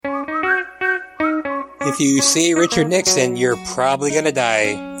If you see Richard Nixon, you're probably gonna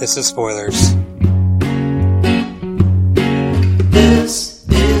die. This is spoilers. This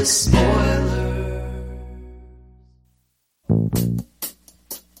is spoiler.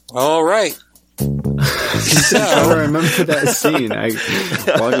 All right. I remember that scene. I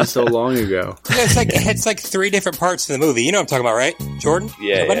watched it so long ago. Yeah, it's like three different parts of the movie. You know what I'm talking about, right, Jordan?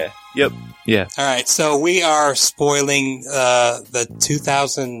 Yeah. Yep. Yeah. All right, so we are spoiling the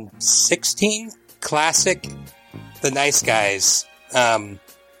 2016 classic, The Nice Guys. This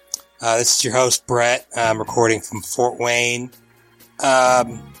is your host, Brett. I'm recording from Fort Wayne.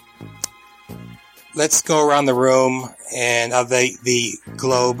 Let's go around the room and of the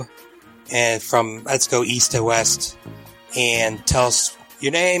globe, and let's go east to west, and tell us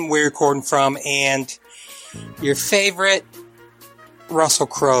your name, where you're recording from, and your favorite Russell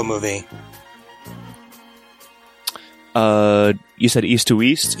Crowe movie. You said east to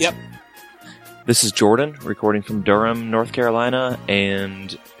west? Yep. This is Jordan, recording from Durham, North Carolina,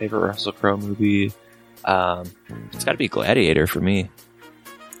 and favorite Russell Crowe movie, it's gotta be Gladiator for me.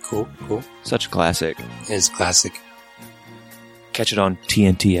 Cool. Such a classic. It is classic. Catch it on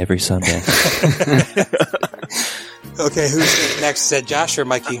TNT every Sunday. Okay, who's next? Is that Josh or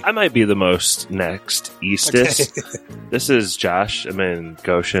Mikey? I might be the most next eastest. Okay. This is Josh. I'm in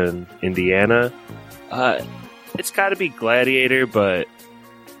Goshen, Indiana. It's got to be Gladiator, but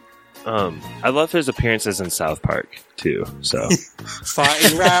I love his appearances in South Park too. So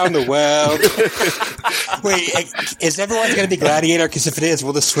Fighting around the world. Wait, is everyone going to be Gladiator? Because if it is,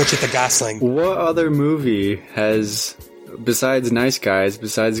 we'll just switch it to Gosling. What other movie has, besides Nice Guys,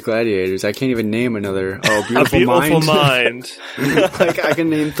 besides Gladiators, I can't even name another. Oh, Beautiful Mind. Like, I can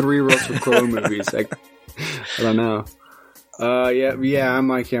name 3 Russell Crowe movies. I don't know. Yeah, I'm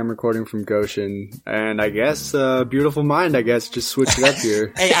Mikey. I'm recording from Goshen. And I guess, Beautiful Mind, just switch it up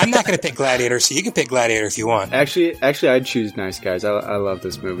here. Hey, I'm not going to pick Gladiator, so you can pick Gladiator if you want. Actually, I'd choose Nice Guys. I love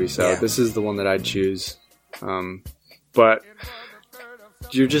this movie, so Yeah. This is the one that I'd choose. But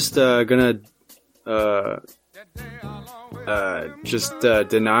you're just gonna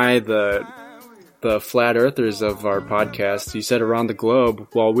deny the flat earthers of our podcast. You said around the globe.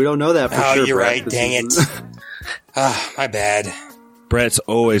 Well, we don't know that for sure. Oh, you're Brett. right. Dang it. My bad. Brett's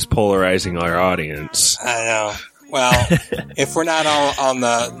always polarizing our audience. I know. Well, if we're not all on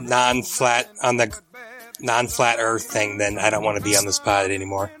the non-flat Earth thing, then I don't want to be on this pod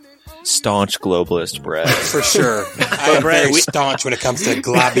anymore. Staunch globalist, Brett. For sure. I am very staunch when it comes to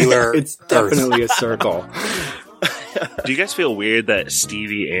globular It's Earth. definitely a circle. Do you guys feel weird that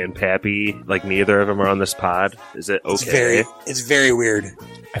Stevie and Pappy, like neither of them are on this pod? Is it okay? It's very weird.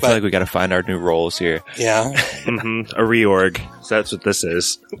 I feel like we got to find our new roles here. Yeah. A reorg. So that's what this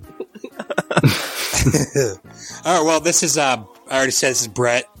is. All right. Well, this is, I already said this is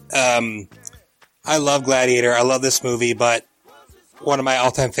Brett. I love Gladiator. I love this movie, but one of my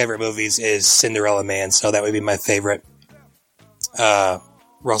all-time favorite movies is Cinderella Man. So that would be my favorite,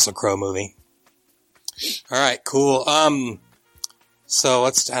 Russell Crowe movie. All right, cool. So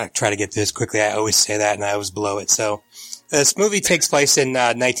let's try to get through this quickly. I always say that and I always blow it. So this movie takes place in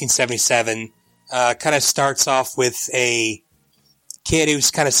 1977. Kind of starts off with a kid who's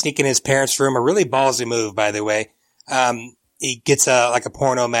kind of sneaking in his parents' room. A really ballsy move, by the way. He gets a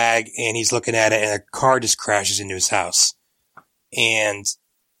porno mag and he's looking at it and a car just crashes into his house. And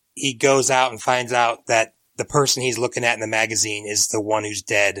he goes out and finds out that the person he's looking at in the magazine is the one who's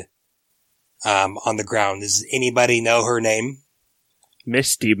dead. On the ground. Does anybody know her name?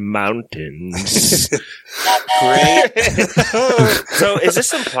 Misty Mountains. Great. So is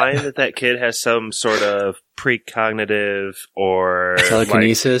this implying that kid has some sort of precognitive or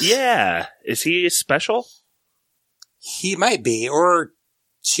Telekinesis? Yeah. Is he special? He might be, or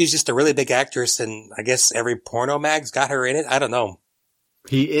she's just a really big actress and I guess every porno mag's got her in it. I don't know.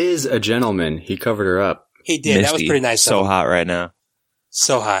 He is a gentleman. He covered her up. He did. Misty, that was pretty nice. So hot right now.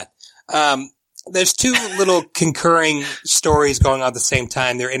 So hot. There's 2 little concurring stories going on at the same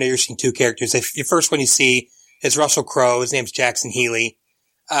time. They're introducing 2 characters. The first one you see is Russell Crowe. His name's Jackson Healy.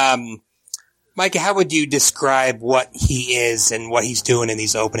 Micah, how would you describe what he is and what he's doing in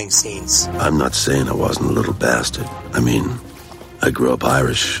these opening scenes? I'm not saying I wasn't a little bastard. I mean, I grew up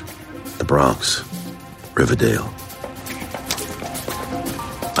Irish. The Bronx. Riverdale.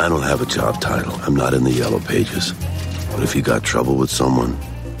 I don't have a job title. I'm not in the yellow pages. But if you got trouble with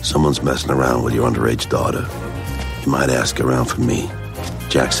someone's messing around with your underage daughter, you might ask around for me,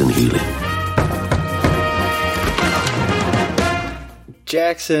 Jackson Healy.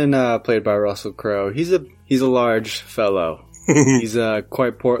 Jackson, played by Russell Crowe. He's a large fellow. He's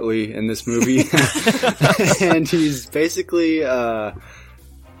quite portly in this movie, and he's basically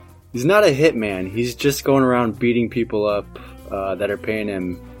He's not a hitman. He's just going around beating people up that are paying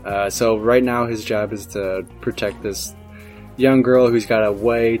him. So right now his job is to protect this young girl who's got a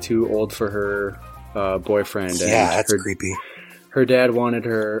way too old for her boyfriend. Yeah, that's creepy. Her dad wanted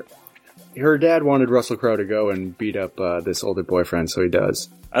Russell Crowe to go and beat up this older boyfriend, so he does.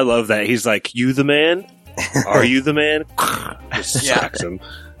 I love that. He's like, "You the man? Are you the man?" Just smacks him.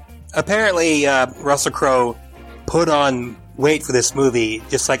 Apparently, Russell Crowe put on weight for this movie,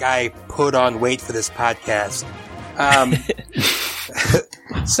 just like I put on weight for this podcast.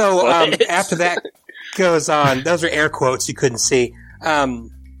 So after that goes on, those are air quotes you couldn't see.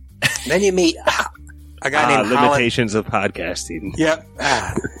 Then you meet a guy named Limitations of podcasting. Yep.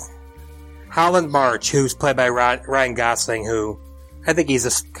 Holland March, who's played by Ryan Gosling, who I think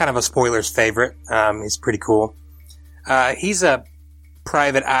he's kind of a spoiler's favorite. He's pretty cool. He's a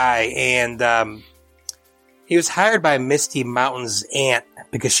private eye, and he was hired by Misty Mountain's aunt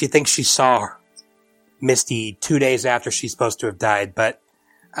because she thinks she saw Misty 2 days after she's supposed to have died. But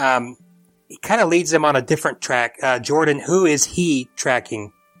he kind of leads him on a different track. Jordan, who is he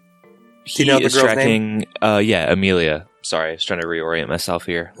tracking? Do you know the girl's name? Amelia. Sorry, I was trying to reorient myself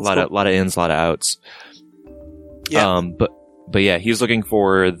here. A lot of ins, a lot of outs. Yeah. But yeah, he's looking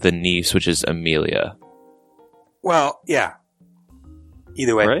for the niece, which is Amelia. Well, yeah.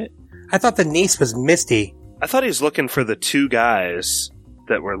 Either way. Right? I thought the niece was Misty. I thought he was looking for the two guys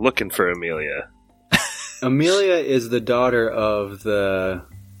that were looking for Amelia. Amelia is the daughter of the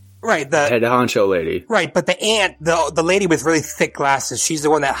head honcho lady. Right, but the aunt, the lady with really thick glasses, she's the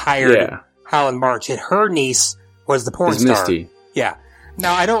one that hired Holland March, and her niece was the porn star. Misty. Yeah.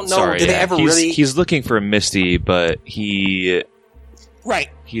 Now, I don't know, they ever He's looking for Misty, but Right.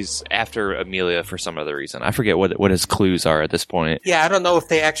 he's after Amelia for some other reason. I forget what his clues are at this point. Yeah, I don't know if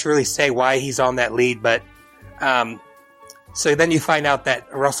they actually really say why he's on that lead, but so then you find out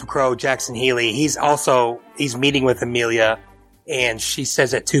that Russell Crowe, Jackson Healy, he's meeting with Amelia, and she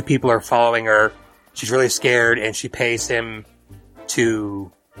says that two people are following her. She's really scared, and she pays him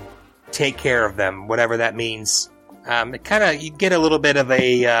to take care of them, whatever that means. You get a little bit of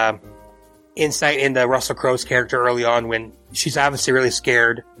a insight into Russell Crowe's character early on when she's obviously really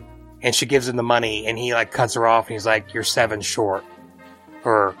scared, and she gives him the money, and he like cuts her off, and he's like, "You're 7 short,"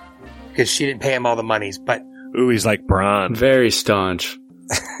 or because she didn't pay him all the monies. But ooh, he's like Bron, very staunch.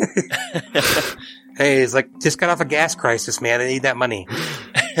 Hey, he's like, just got off a gas crisis, man. I need that money.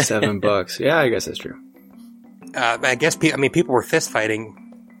 $7. Yeah, I guess that's true. I guess people were fist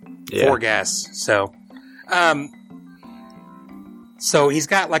fighting for gas, so. So he's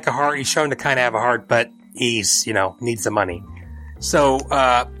got like a heart. He's shown to kind of have a heart, but he's, needs the money. So,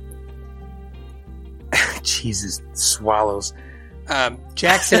 Jesus, swallows.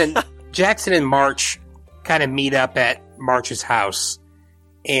 Jackson and March kind of meet up at March's house.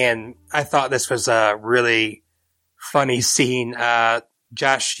 And I thought this was a really funny scene.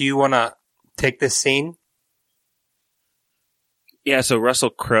 Josh, do you want to take this scene? Yeah, so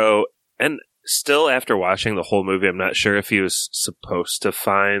Russell Crowe, and still after watching the whole movie, I'm not sure if he was supposed to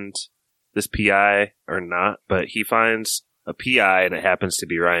find this PI or not, but he finds a PI and it happens to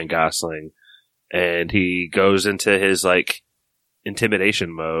be Ryan Gosling. And he goes into his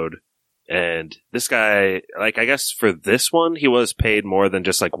intimidation mode. And this guy, I guess for this one, he was paid more than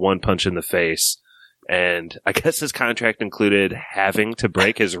just one punch in the face. And I guess his contract included having to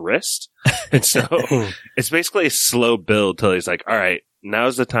break his wrist. And so it's basically a slow build till he's like, all right,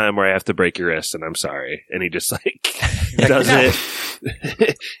 now's the time where I have to break your wrist, and I'm sorry. And he just does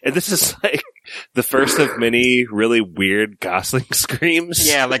it. And this is the first of many really weird Gosling screams.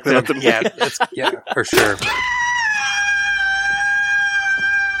 Yeah, for sure.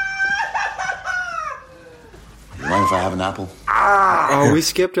 You mind if I have an apple? Oh, we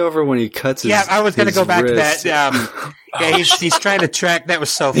skipped over when he cuts his Yeah, I was going to go back wrist. to that. He's trying to track. That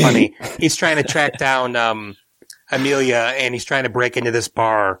was so funny. He's trying to track down Amelia, and he's trying to break into this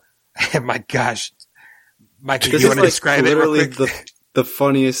bar. My gosh, Mikey, do you want to describe it real quick? The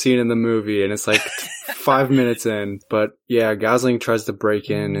funniest scene in the movie, and it's 5 minutes in. But yeah, Gosling tries to break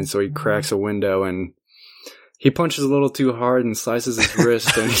in, and so he cracks a window, and he punches a little too hard and slices his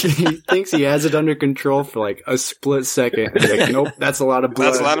wrist, and he thinks he has it under control for a split second. He's like, nope, that's a lot of blood.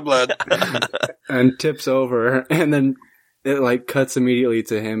 That's a lot of blood. And tips over, and then it cuts immediately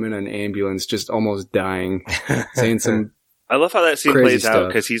to him in an ambulance, just almost dying, saying some. I love how that scene crazy plays out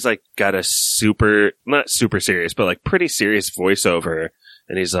because he's got a not super serious, but pretty serious voiceover,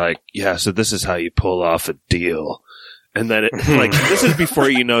 and he's like, "Yeah, so this is how you pull off a deal." And then this is before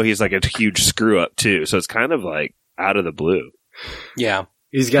he's a huge screw up too. So it's kind of out of the blue. Yeah.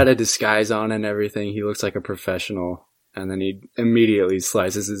 He's got a disguise on and everything. He looks like a professional. and then he immediately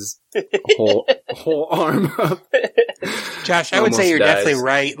slices his whole arm up. Josh, I would say you're definitely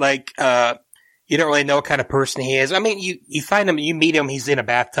right. Like, you don't really know what kind of person he is. I mean, you find him, you meet him, he's in a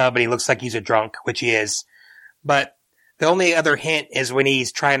bathtub and he looks like he's a drunk, which he is. But the only other hint is when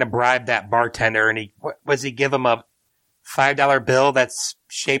he's trying to bribe that bartender and he give him a $5 bill that's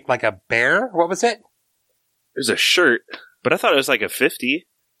shaped like a bear? What was it? It was a shirt, but I thought it was like a 50.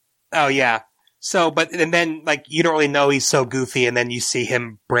 Oh, yeah. So, and then, like, you don't really know he's so goofy, and then you see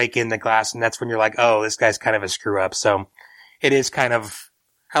him break in the glass, and that's when you're like, oh, this guy's kind of a screw up. So, it is kind of,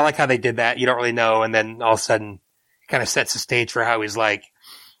 I like how they did that. You don't really know, and then all of a sudden, it kind of sets the stage for how he's like.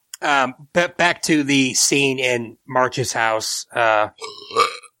 But back to the scene in March's house, I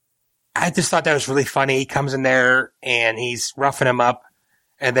just thought that was really funny. He comes in there, and he's roughing him up,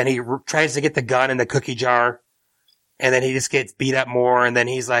 and then he tries to get the gun in the cookie jar. And then he just gets beat up more, and then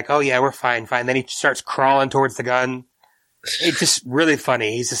he's like, oh yeah, we're fine. Then he starts crawling towards the gun. It's just really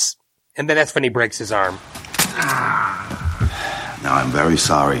funny. And then that's when he breaks his arm. Now, I'm very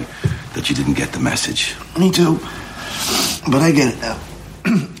sorry that you didn't get the message. Me too. But I get it now.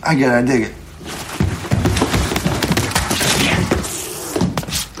 I dig it.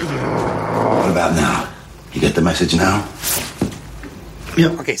 What about now? You get the message now?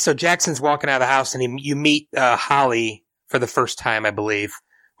 Yep. Okay, so Jackson's walking out of the house, and you meet Holly for the first time, I believe,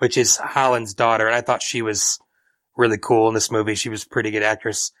 which is Holland's daughter. And I thought she was really cool in this movie. She was a pretty good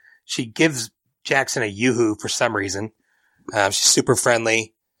actress. She gives Jackson a yoo-hoo for some reason. She's super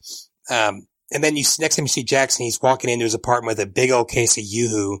friendly. And then next time you see Jackson, he's walking into his apartment with a big old case of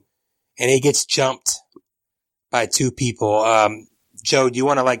yoo-hoo, and he gets jumped by two people. Joe, do you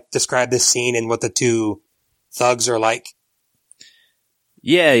want to describe this scene and what the two thugs are like?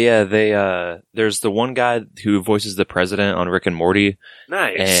 Yeah. They there's the one guy who voices the president on Rick and Morty.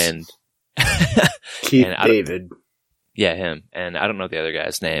 Nice. And Keith David. Yeah, him. And I don't know the other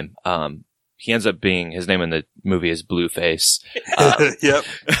guy's name. He ends up being, his name in the movie is Blueface. Yep.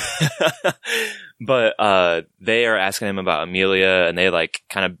 But they are asking him about Amelia, and they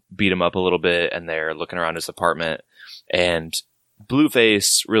kind of beat him up a little bit, and they're looking around his apartment, and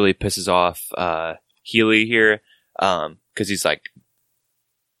Blueface really pisses off Healy here, because he's like,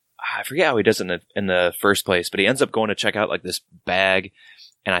 I forget how he does it in the first place, but he ends up going to check out this bag,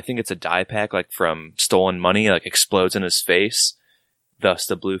 and I think it's a dye pack from stolen money, explodes in his face, thus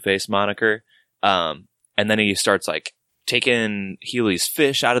the Blueface moniker. And then he starts taking Healy's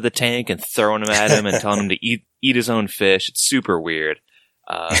fish out of the tank and throwing them at him and telling him to eat his own fish. It's super weird.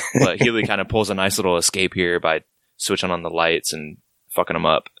 But Healy kind of pulls a nice little escape here by switching on the lights and fucking him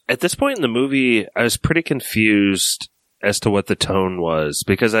up. At this point in the movie, I was pretty confused as to what the tone was,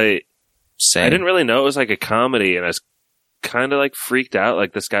 because I didn't really know it was a comedy, and I was kind of freaked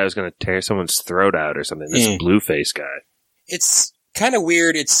out this guy was going to tear someone's throat out or something. This Blueface guy. It's kind of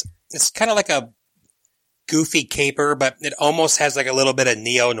weird. It's kind of like a goofy caper, but it almost has a little bit of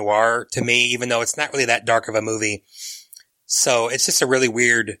neo-noir to me, even though it's not really that dark of a movie. So it's just a really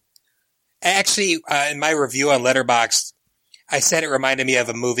weird... Actually, in my review on Letterboxd, I said it reminded me of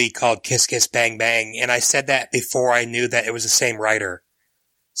a movie called Kiss Kiss Bang Bang, and I said that before I knew that it was the same writer.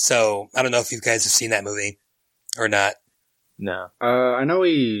 So I don't know if you guys have seen that movie or not. No. I know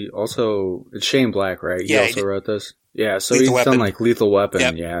it's Shane Black, right? Yeah, he also wrote this. Yeah, so Lethal he's Weapon. done Lethal Weapon.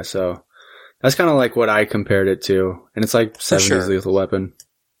 Yep. Yeah, so that's kind of what I compared it to, and it's 70s sure. Lethal Weapon.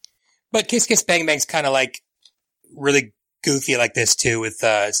 But Kiss Kiss Bang Bang's kind of really goofy like this too, with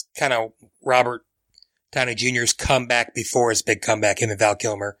it's kind of Robert Downey Jr.'s comeback before his big comeback, him and Val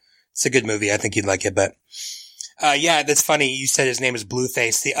Kilmer. It's a good movie. I think you'd like it, but yeah, that's funny. You said his name is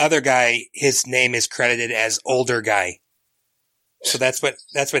Blueface. The other guy, his name is credited as Older Guy. So that's what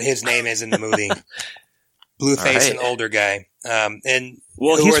his name is in the movie. Blueface Right. and Older Guy. And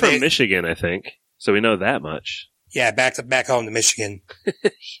Well, who he's are from they? Michigan, I think, so we know that much. Yeah, back home to Michigan.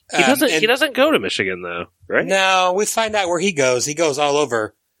 He doesn't go to Michigan though, right? No, we find out where he goes. He goes all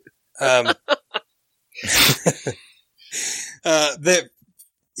over.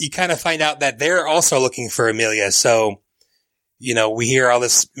 You kind of find out that they're also looking for Amelia. So, we hear all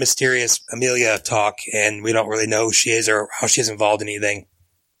this mysterious Amelia talk, and we don't really know who she is or how she's involved in anything.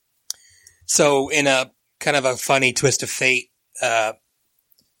 So, in a kind of a funny twist of fate,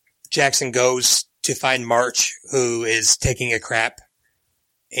 Jackson goes to find March, who is taking a crap.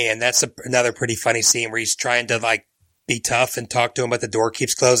 And that's another pretty funny scene where he's trying to be tough and talk to him, but the door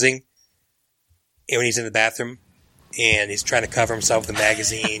keeps closing. And when he's in the bathroom, and he's trying to cover himself with a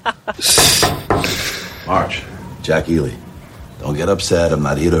magazine. March, Jack Ely. Don't get upset. I'm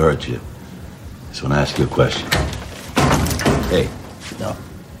not here to hurt you. Just want to ask you a question. Hey, no.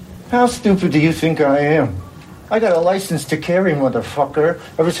 How stupid do you think I am? I got a license to carry, motherfucker.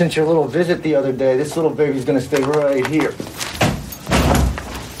 Ever since your little visit the other day, this little baby's gonna stay right here.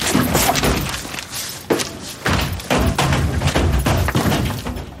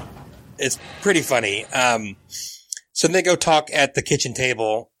 It's pretty funny. So they go talk at the kitchen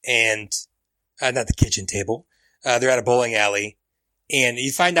table and, not the kitchen table. They're at a bowling alley and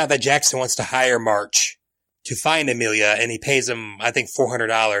you find out that Jackson wants to hire March to find Amelia and he pays him, I think,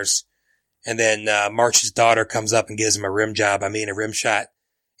 $400. And then, March's daughter comes up and gives him a rim shot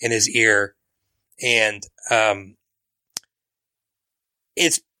in his ear. And, they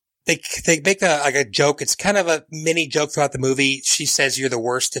make a joke. It's kind of a mini joke throughout the movie. She says, "You're the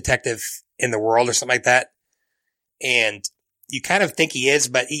worst detective in the world," or something like that. And you kind of think he is,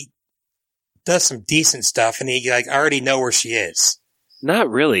 but he does some decent stuff and he already know where she is. Not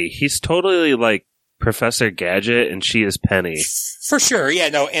really. He's totally like Professor Gadget and she is Penny. For sure. Yeah,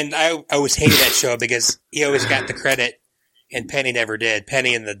 no. And I always hated that show because he always got the credit and Penny never did.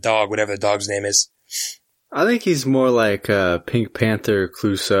 Penny and the dog, whatever the dog's name is. I think he's more like Pink Panther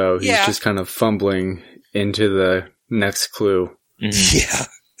Clouseau. He's just kind of fumbling into the next clue. Mm-hmm. Yeah,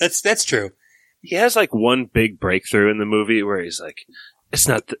 that's true. He has like one big breakthrough in the movie where he's like, it's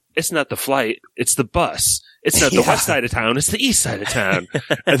not the flight, it's the bus. It's not the west side of town, it's the east side of town.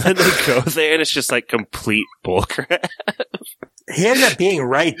 And then they go there and it's just like complete bullcrap. He ended up being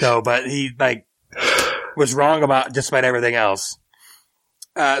right though, but he was wrong about just about everything else.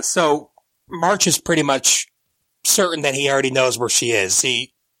 So March is pretty much certain that he already knows where she is.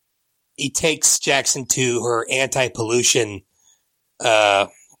 He takes Jackson to her anti-pollution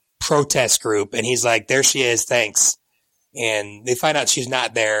protest group, and he's like, "There she is, thanks." And they find out she's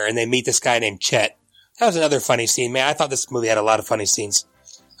not there, and they meet this guy named Chet. That was another funny scene, man. I thought this movie had a lot of funny scenes.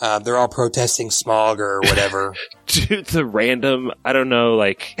 They're all protesting smog or whatever. Dude, the random, I don't know,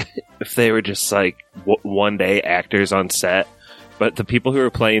 like, if they were just like one-day actors on set. But the people who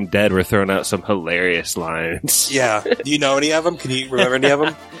were playing dead were throwing out some hilarious lines. Yeah. Do you know any of them? Can you remember any of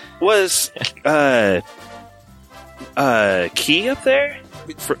them? Was Key up there?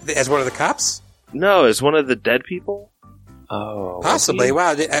 As one of the cops? No, as one of the dead people. Oh, possibly.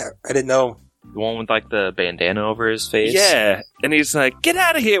 Wow, I didn't know. The one with like the bandana over his face? Yeah. And he's like, "Get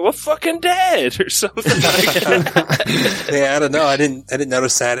out of here, we're fucking dead," or something like that. Yeah, I don't know. I didn't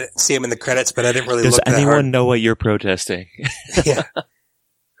notice that. I didn't see him in the credits, but I didn't really look that hard. Does anyone know what you're protesting? Yeah.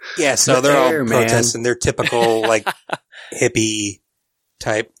 Yeah, so they're all protesting. They're typical, like, hippie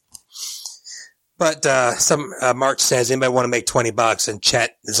type. But March says, "Anybody want to make $20?" And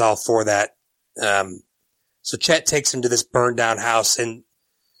Chet is all for that. So Chet takes him to this burned down house and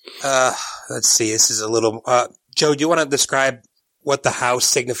let's see, this is a little, Joe, do you want to describe what the house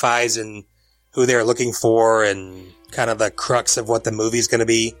signifies and who they're looking for and kind of the crux of what the movie's going to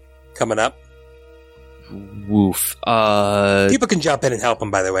be coming up? Woof. People can jump in and help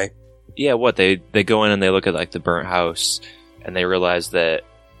them, by the way. Yeah, what? They go in and they look at like the burnt house and they realize that,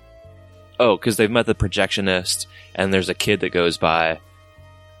 because they've met the projectionist and there's a kid that goes by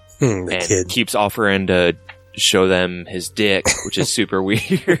and keeps offering to show them his dick, which is super weird.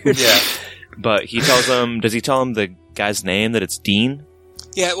 Yeah. But does he tell them the guy's name, that it's Dean?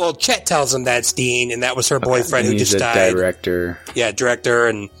 Yeah, well, Chet tells him that's Dean, and that was her boyfriend who just died. Director. Yeah, director,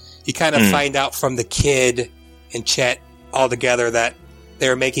 and you kind of find out from the kid and Chet all together that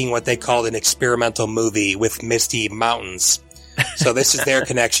they're making what they called an experimental movie with Misty Mountains. So this is their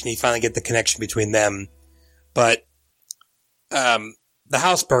connection. You finally get the connection between them. But the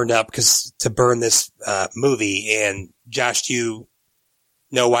house burned up to burn this movie. And Josh, do you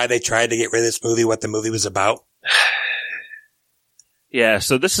know why they tried to get rid of this movie, what the movie was about? Yeah,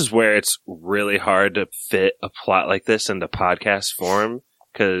 so this is where it's really hard to fit a plot like this into podcast form,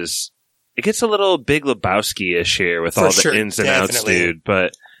 because it gets a little Big Lebowski-ish here with all the ins and outs, dude.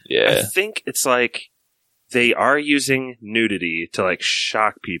 But yeah. I think it's like they are using nudity to like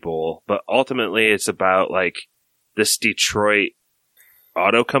shock people, but ultimately it's about like this Detroit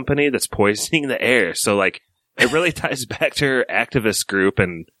auto company that's poisoning the air. So like it really ties back to her activist group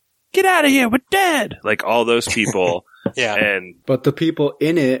and "Get out of here, we're dead!" Like all those people. Yeah. But the people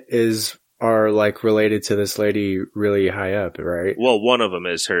in it are like related to this lady really high up, right? Well, one of them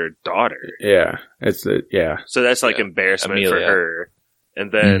is her daughter. Yeah. So that's like embarrassment Amelia. for her.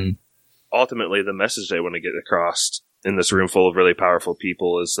 And then ultimately the message they want to get across in this room full of really powerful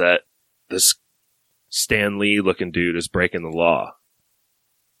people is that this Stan Lee looking dude is breaking the law.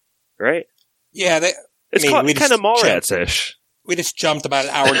 Right? Yeah, it's kind of Mallrats-ish. We just jumped about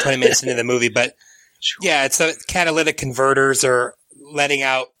an hour and 20 minutes into the movie, but yeah, it's the catalytic converters are letting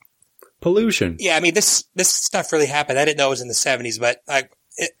out pollution. Yeah, I mean, this stuff really happened. I didn't know it was in the 70s, but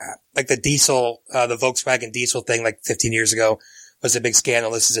like the diesel, the Volkswagen diesel thing like 15 years ago was a big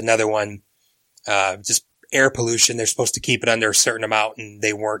scandal. This is another one. Just air pollution. They're supposed to keep it under a certain amount, and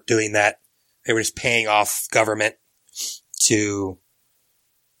they weren't doing that. They were just paying off government to,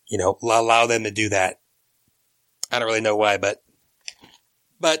 allow them to do that. I don't really know why, but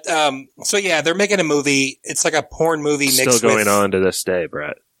so yeah, they're making a movie. It's like a porn movie mixed with... Still going on to this day,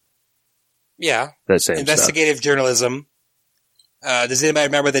 Brett. Yeah. That same investigative journalism. Does anybody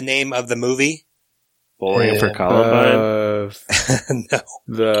remember the name of the movie? Bowling for Columbine? No.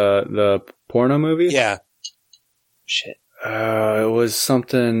 The porno movie? Yeah. Shit. It was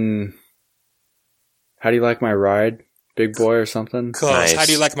something... How do you like my ride, big boy, or something? Close. Nice. How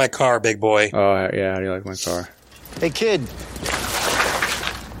do you like my car, big boy? Oh, yeah, how do you like my car? Hey, kid.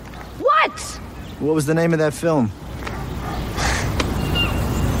 What? What was the name of that film?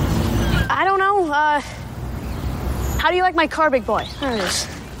 I don't know. How do you like my car, big boy? There it is.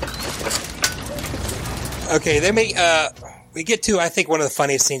 Okay, we get to, I think, one of the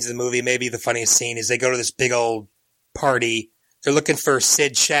funniest scenes in the movie, maybe the funniest scene, is they go to this big old party. They're looking for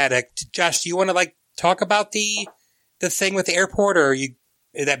Sid Shattuck. Josh, do you want to, talk about the thing with the airport, or would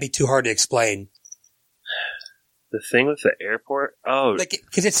that be too hard to explain? The thing with the airport? Oh.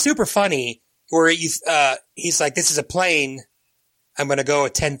 Because it's super funny, where he's like, this is a plane. I'm going to go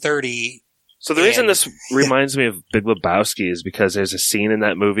at 10:30. So the reason this reminds me of Big Lebowski is because there's a scene in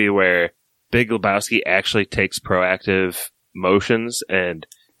that movie where Big Lebowski actually takes proactive motions, and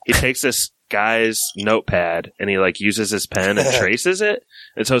he takes this guy's notepad and he uses his pen and traces it.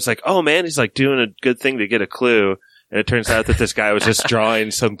 And so it's like, oh man, he's doing a good thing to get a clue. And it turns out that this guy was just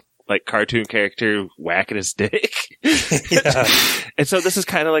drawing some cartoon character whacking his dick. Yeah. And so this is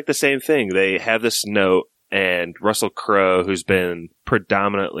kind of like the same thing. They have this note, and Russell Crowe, who's been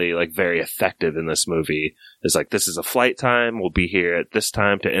predominantly very effective in this movie, is like, this is a flight time. We'll be here at this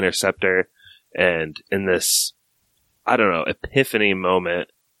time to intercept her. And in this, I don't know, epiphany moment,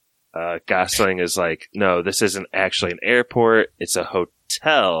 Gosling is like, no, this isn't actually an airport. It's a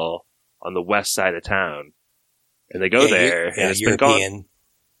hotel on the west side of town. And they go there, and it's been gone.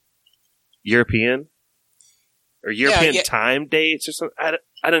 European? Or European time dates or something? I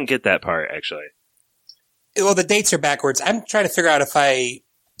didn't get that part, actually. Well, the dates are backwards. I'm trying to figure out if I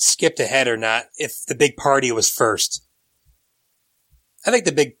skipped ahead or not, if the big party was first. I think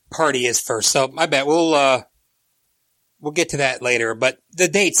the big party is first, so I bet we'll get to that later. But the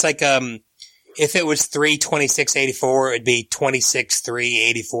dates, if it was 3/26/84, it'd be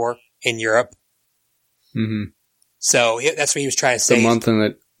 26/3/84 in Europe. Mm-hmm. So that's what he was trying to say. The month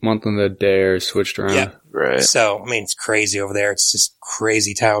and the day are switched around. Yeah. Right. So, it's crazy over there. It's just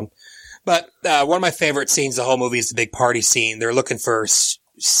crazy town. But one of my favorite scenes of the whole movie is the big party scene. They're looking for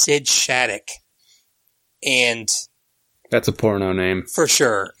Sid Shattuck. And... That's a porno name. For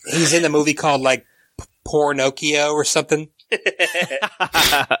sure. He's in the movie called, Pornocchio or something.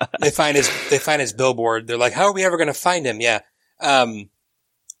 They find his billboard. They're like, how are we ever going to find him? Yeah.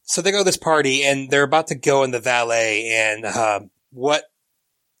 So they go to this party, and they're about to go in the valet, and what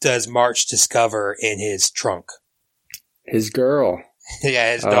does March discover in his trunk? His girl.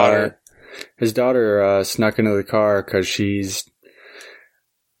 Yeah, his daughter. His daughter snuck into the car because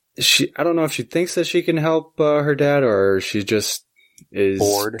I don't know if she thinks that she can help her dad, or she just is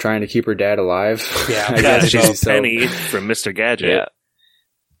bored, trying to keep her dad alive. Yeah, I guess she's Penny from Mr. Gadget. Yeah.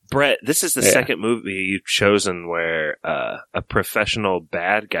 Brett, this is the second movie you've chosen where a professional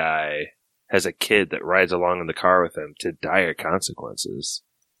bad guy has a kid that rides along in the car with him to dire consequences.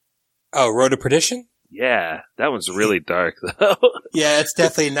 Oh, Road to Perdition? Yeah, that one's really dark, though. Yeah, it's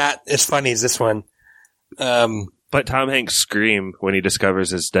definitely not as funny as this one. But Tom Hanks' scream when he discovers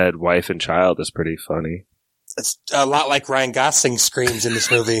his dead wife and child is pretty funny. It's a lot like Ryan Gosling screams in this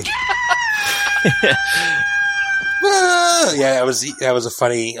movie. Yeah, that was a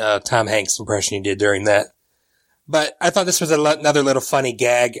funny Tom Hanks impression he did during that. But I thought this was another little funny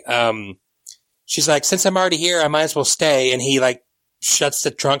gag. She's like, since I'm already here, I might as well stay. And he shuts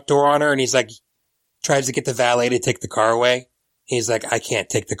the trunk door on her, and he's tries to get the valet to take the car away. He's like, I can't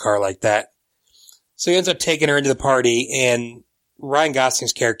take the car like that. So he ends up taking her into the party, and Ryan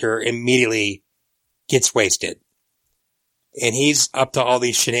Gosling's character immediately gets wasted. And he's up to all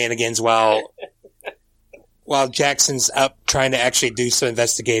these shenanigans while Jackson's up trying to actually do some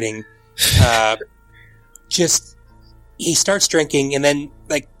investigating. He starts drinking, and then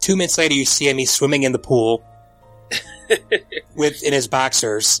 2 minutes later you see him, he's swimming in the pool in his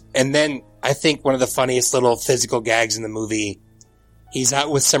boxers. And then I think one of the funniest little physical gags in the movie, he's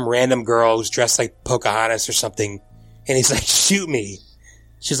out with some random girl who's dressed like Pocahontas or something, and he's like, shoot me.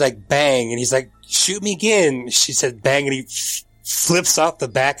 She's like, bang. And he's like, shoot me again. She said, bang, and he flips off the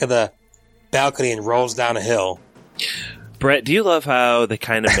back of the balcony and rolls down a hill. Brett, do you love how they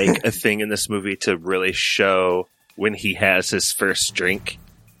kind of make a thing in this movie to really show when he has his first drink?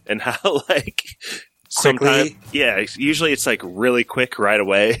 And how, like, sometimes, yeah, usually it's like really quick right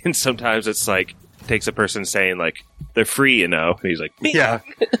away, and sometimes it's like takes a person saying like they're free, you know. And he's like, yeah,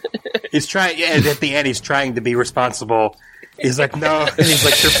 he's trying. And at the end, he's trying to be responsible. He's like, no, and he's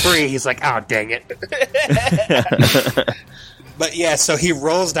like, you're free. He's like, oh, dang it. But yeah, so he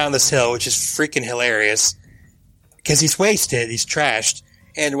rolls down this hill, which is freaking hilarious because he's wasted, he's trashed,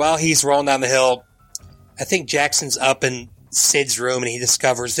 and while he's rolling down the hill, I think Jackson's up in Sid's room, and he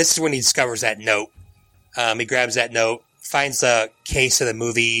discovers that note. He grabs that note, finds the case of the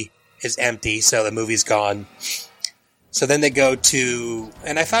movie is empty, so the movie's gone. So then they go to,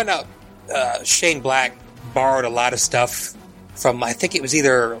 and I found out Shane Black borrowed a lot of stuff from, I think it was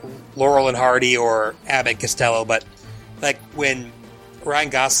either Laurel and Hardy or Abbott Costello, but like when Ryan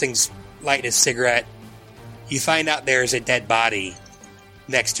Gosling's lighting his cigarette, you find out there's a dead body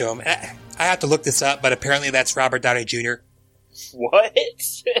next to him. I have to look this up, but apparently that's Robert Downey Jr. What?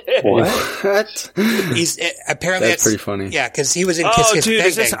 What? He's apparently that's pretty funny. Yeah, because he was in Kiss Kiss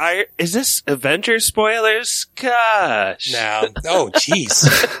Bang Bang. Is this Avengers spoilers? Gosh. No. Oh, jeez.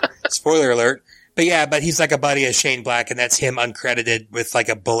 Spoiler alert. But yeah, but he's like a buddy of Shane Black, and that's him uncredited with like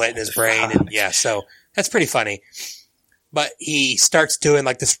a bullet in his brain. And yeah, so that's pretty funny. But he starts doing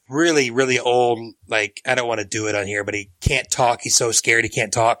like this really, really old, like, I don't want to do it on here, but he can't talk. He's so scared he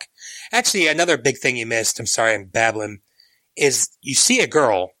can't talk. Actually, another big thing you missed, I'm sorry, I'm babbling, is you see a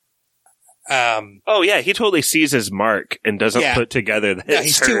girl. Oh yeah, he totally sees his mark and doesn't put together that. No,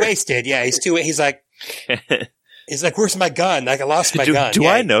 he's too wasted. Yeah, he's like, where's my gun? Like, I lost my gun. Do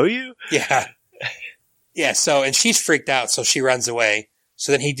I know you? Yeah. Yeah, so, and she's freaked out, so she runs away.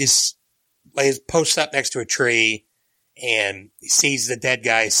 So then he just posts up next to a tree and he sees the dead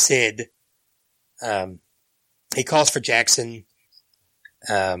guy, Sid. He calls for Jackson.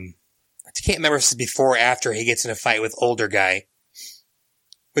 I can't remember if this is before or after he gets in a fight with older guy,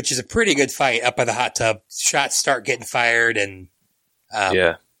 which is a pretty good fight up by the hot tub. Shots start getting fired, and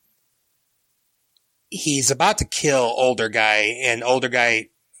he's about to kill older guy, and older guy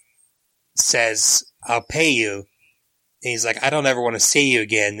says, "I'll pay you." And he's like, "I don't ever want to see you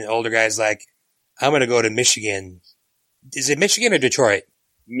again." And the older guy's like, "I'm going to go to Michigan." Is it Michigan or Detroit?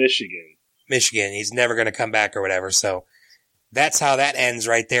 Michigan. He's never going to come back or whatever. So that's how that ends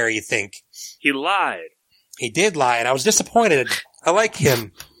right there, you think. He lied. He did lie, and I was disappointed. I like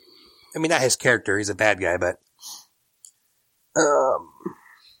him. I mean, not his character. He's a bad guy, but...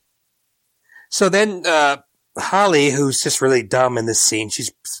 So then, Holly, who's just really dumb in this scene,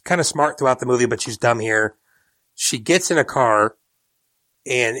 she's kind of smart throughout the movie, but she's dumb here. She gets in a car,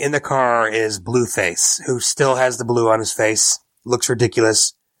 and in the car is Blueface, who still has the blue on his face. Looks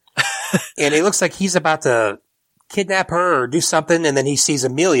ridiculous. And it looks like he's about to kidnap her or do something, and then he sees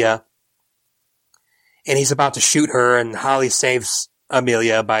Amelia, and he's about to shoot her, and Holly saves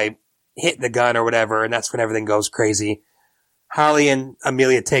Amelia by hitting the gun or whatever, and that's when everything goes crazy. Holly and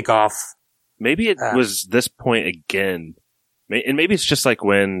Amelia take off. Maybe it was this point again, and maybe it's just like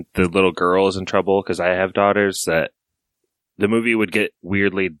when the little girl is in trouble, because I have daughters, that the movie would get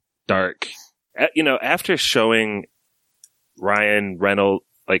weirdly dark. You know, after showing Ryan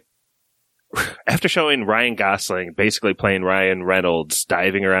Gosling basically playing Ryan Reynolds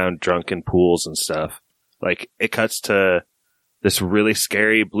diving around drunk in pools and stuff, like, it cuts to this really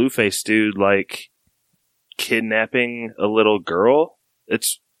scary Blueface dude, like, kidnapping a little girl.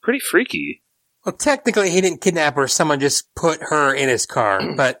 It's pretty freaky. Well, technically, he didn't kidnap her. Someone just put her in his car.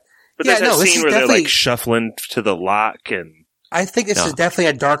 But yeah, there's that scene where they're like shuffling to the lock, and I think this is definitely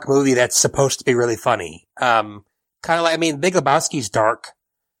a dark movie that's supposed to be really funny. Kind of like, I mean, Big Lebowski's dark,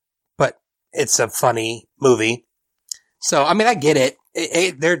 but it's a funny movie. So, I mean, I get it.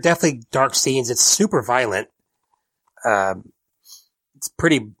 There are definitely dark scenes. It's super violent. It's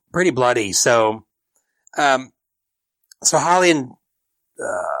pretty bloody. So, Holly and,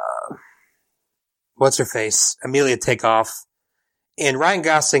 what's her face? Amelia take off, and Ryan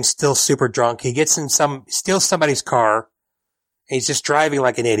Gosling's still super drunk. He gets in steals somebody's car, and he's just driving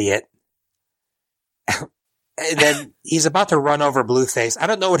like an idiot. And then he's about to run over Blueface. I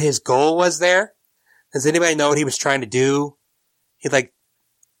don't know what his goal was there. Does anybody know what he was trying to do? He like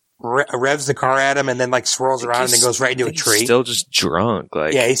revs the car at him and then like swirls around and then goes right into a tree. He's still just drunk.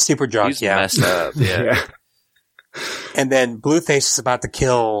 Like, yeah, he's super drunk. He's messed up. Yeah. And then Blueface is about to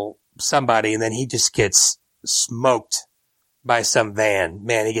kill somebody, and then he just gets smoked by some van.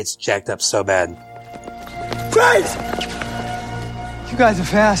 Man, he gets jacked up so bad. Freeze! You guys are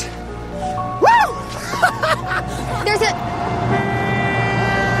fast. Woo! There's a...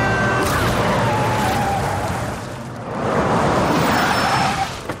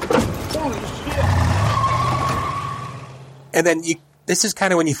 And then this is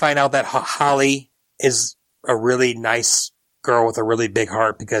kind of when you find out that Holly is a really nice girl with a really big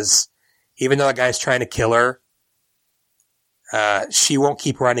heart, because even though the guy's trying to kill her, she won't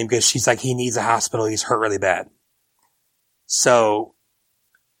keep running because she's like, he needs a hospital. He's hurt really bad. So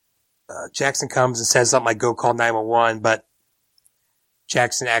Jackson comes and says something like, go call 911, but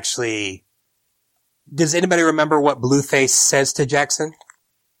Jackson actually... Does anybody remember what Blueface says to Jackson?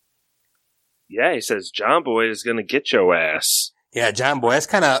 Yeah, he says, John Boy is going to get your ass. Yeah, John Boy. That's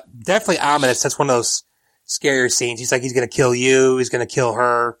kind of definitely ominous. That's one of those scarier scenes. He's like, he's going to kill you. He's going to kill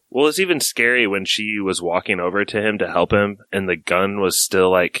her. Well, it's even scary when she was walking over to him to help him, and the gun was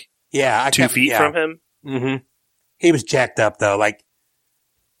still like 2 feet from him. Mm-hmm. He was jacked up, though. Like,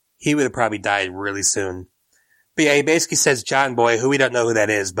 he would have probably died really soon. But yeah, he basically says John Boy, who we don't know who that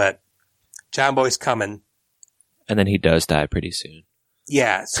is, but John Boy's coming. And then he does die pretty soon.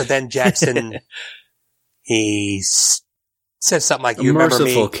 Yeah, so then Jackson, he says something like, you remember me?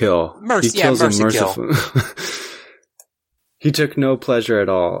 Merciful kill. He kills him merciful. He took no pleasure at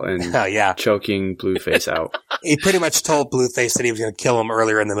all in yeah. choking Blueface out. He pretty much told Blueface that he was going to kill him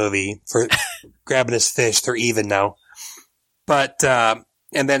earlier in the movie for grabbing his fish. They're even now. But, and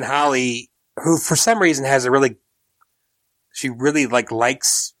then Holly, who for some reason she really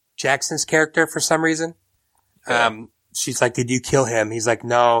likes Jackson's character for some reason. She's like, did you kill him? He's like,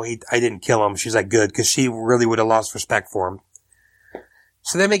 no, I didn't kill him. She's like, good, because she really would have lost respect for him.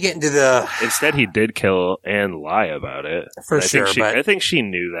 So then we get into the... Instead, he did kill and lie about it. For sure, but... I think she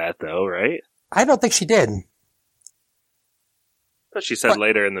knew that, though, right? I don't think she did. But she said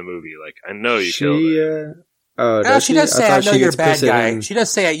later in the movie, like, I know you killed her. No, she does say, I know you're a bad guy. She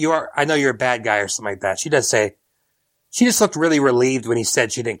does say, I know you're a bad guy or something like that. She does say... She just looked really relieved when he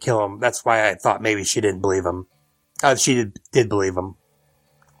said she didn't kill him. That's why I thought maybe she didn't believe him. She did believe him.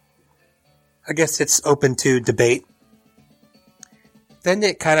 I guess it's open to debate. Then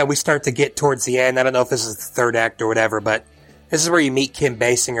we start to get towards the end. I don't know if this is the third act or whatever, but this is where you meet Kim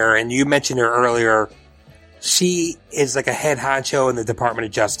Basinger, and you mentioned her earlier. She is like a head honcho in the Department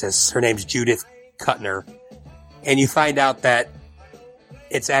of Justice. Her name's Judith Kuttner. And you find out that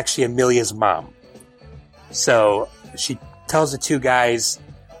it's actually Amelia's mom. So she tells the two guys,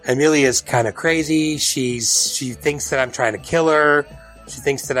 Amelia's kind of crazy. She thinks that I'm trying to kill her. She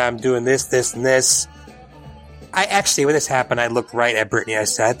thinks that I'm doing this, this, and this. I actually, when this happened, I looked right at Brittany. I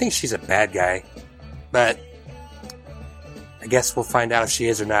said, I think she's a bad guy. But I guess we'll find out if she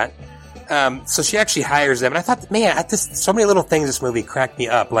is or not. So she actually hires them. And I thought, man, so many little things this movie cracked me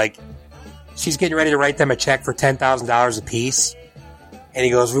up. Like, she's getting ready to write them a check for $10,000 a piece. And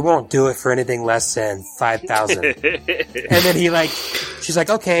he goes, we won't do it for anything less than $5,000. And then she's like,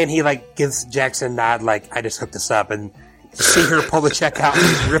 okay. And he gives Jackson a nod, like, I just hooked this up. And you see her pull the check out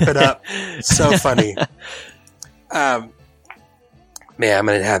and rip it up. So funny. Man, I'm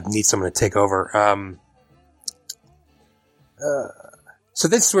going to need someone to take over. So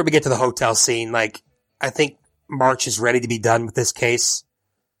this is where we get to the hotel scene. Like, I think March is ready to be done with this case.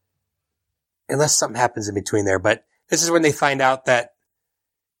 Unless something happens in between there. But this is when they find out that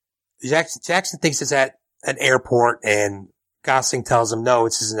Jackson thinks it's at an airport, and Gosling tells him, no,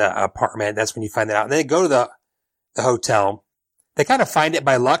 it's in an apartment. That's when you find that out. And then they go to the hotel. They kind of find it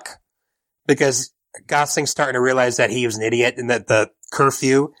by luck, because Gosling's starting to realize that he was an idiot and that the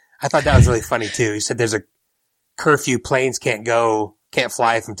curfew, I thought that was really funny too. He said there's a curfew, planes can't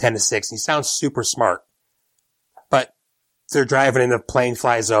fly from 10 to 6. And he sounds super smart. But they're driving and the plane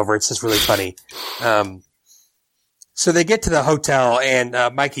flies over. It's just really funny. So they get to the hotel,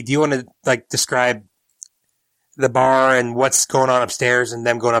 and Mikey, do you want to describe the bar and what's going on upstairs and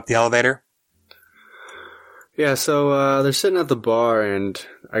them going up the elevator? Yeah, so they're sitting at the bar, and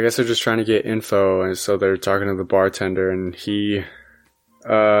I guess they're just trying to get info, and so they're talking to the bartender, and he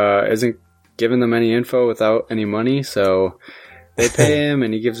isn't giving them any info without any money, so they pay him,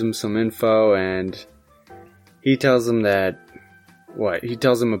 and he gives them some info, and he tells them that, he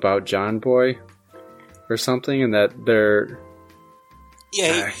tells them about John Boy or something, and that they're...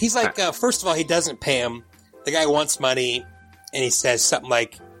 Yeah, he's like, first of all, he doesn't pay him. The guy wants money, and he says something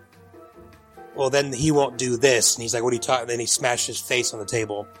like, well, then he won't do this. And he's like, what are you talking? And then he smashed his face on the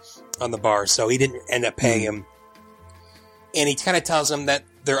table on the bar. So he didn't end up paying him. And he kind of tells him that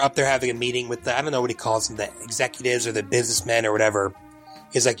they're up there having a meeting with I don't know what he calls them, the executives or the businessmen or whatever.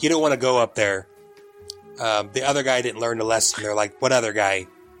 He's like, you don't want to go up there. The other guy didn't learn the lesson. They're like, what other guy?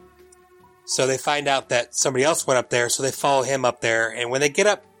 So they find out that somebody else went up there. So they follow him up there. And when they get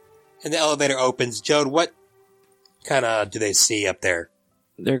up and the elevator opens, Jode, what kind of do they see up there?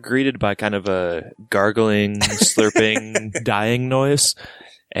 They're greeted by kind of a gargling, slurping, dying noise.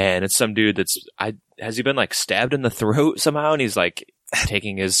 And it's some dude has he been like stabbed in the throat somehow? And he's like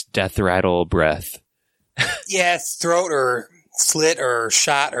taking his death rattle breath. Yeah, throat or slit or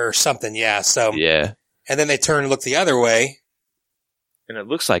shot or something. Yeah. So, yeah. And then they turn and look the other way. And it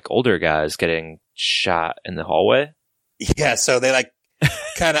looks like older guys getting shot in the hallway. Yeah. So they like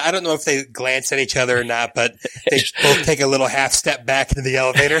kind of, I don't know if they glance at each other or not, but they both take a little half step back into the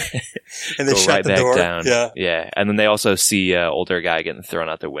elevator and then shut the door. Down. Yeah. Yeah. And then they also see older guy getting thrown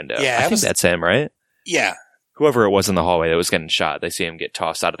out the window. Yeah. I think that's him, right? Yeah. Whoever it was in the hallway that was getting shot, they see him get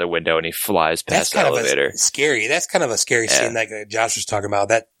tossed out of the window and he flies past the elevator. That's scary. That's kind of a scary scene like Josh was talking about.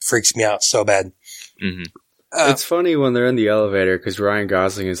 That freaks me out so bad. Mm-hmm. It's funny when they're in the elevator because Ryan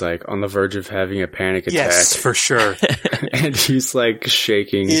Gosling is like on the verge of having a panic attack. Yes, for sure. And he's like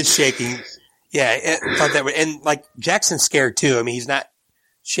shaking. He is shaking. Yeah, I thought that and like Jackson's scared too. I mean, he's not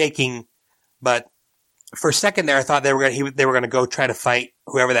shaking, but for a second there, I thought they were going to go try to fight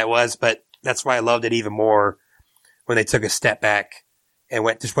whoever that was. But that's why I loved it even more when they took a step back and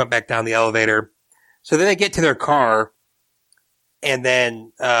went back down the elevator. So then they get to their car, and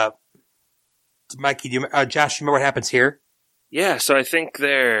then Mikey, Josh, you remember what happens here? Yeah, so I think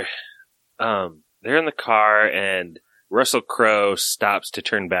they're in the car, and Russell Crowe stops to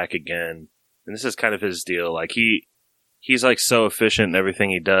turn back again, and this is kind of his deal. Like he's like so efficient in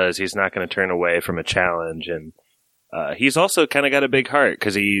everything he does, he's not going to turn away from a challenge, and he's also kind of got a big heart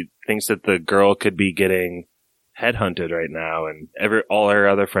because he thinks that the girl could be getting headhunted right now, and all her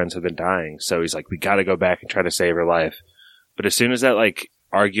other friends have been dying. So he's like, we got to go back and try to save her life. But as soon as that like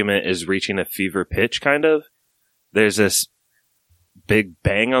argument is reaching a fever pitch, kind of, there's this big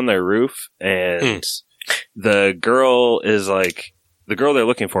bang on their roof, and the girl they're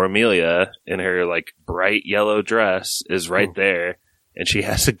looking for, Amelia, in her like bright yellow dress, is right there, and she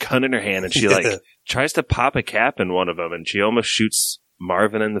has a gun in her hand, and she like tries to pop a cap in one of them, and she almost shoots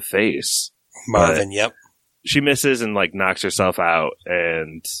Marvin in the face. Yep. She misses and like knocks herself out,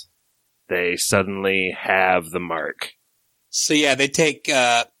 and they suddenly have the mark. So yeah, they take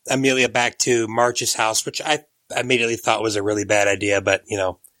Amelia back to March's house, which I immediately thought was a really bad idea, but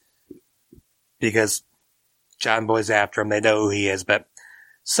because John Boy's after him, they know who he is. But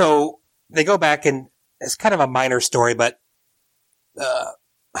so they go back, and it's kind of a minor story, but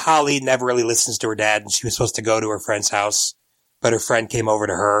Holly never really listens to her dad, and she was supposed to go to her friend's house, but her friend came over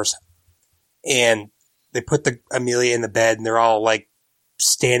to hers, and they put Amelia in the bed, and they're all like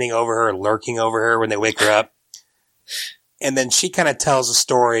standing over her, lurking over her when they wake her up. And then she kind of tells a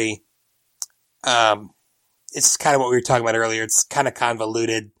story. It's kind of what we were talking about earlier. It's kind of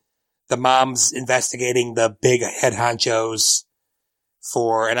convoluted. The mom's investigating the big head honchos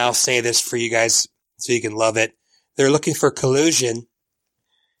and I'll say this for you guys so you can love it. They're looking for collusion,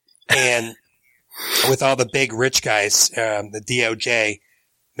 and with all the big rich guys, the DOJ.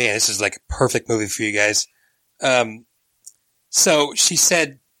 Man, this is like a perfect movie for you guys. So she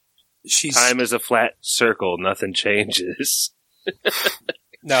said, time is a flat circle. Nothing changes.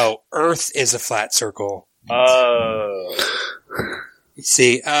 No, Earth is a flat circle. Oh. You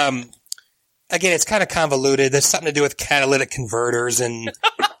see, again, it's kind of convoluted. There's something to do with catalytic converters, and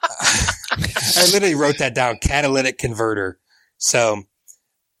I literally wrote that down, catalytic converter. So,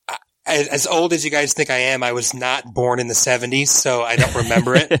 as old as you guys think I am, I was not born in the 70s, so I don't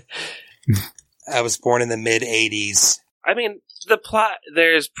remember it. I was born in the mid-80s. I mean, the plot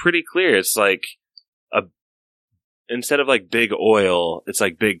there is pretty clear. It's like instead of like big oil, it's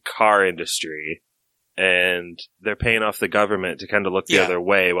like big car industry, and they're paying off the government to kind of look the other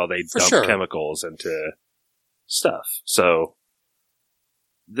way while they dump chemicals into stuff. So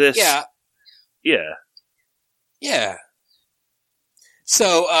this, yeah.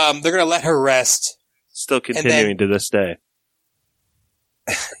 So they're going to let her rest. Still continuing to this day.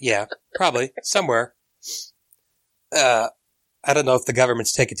 Yeah, probably somewhere. I don't know if the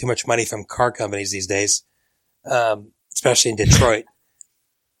government's taking too much money from car companies these days, especially in Detroit.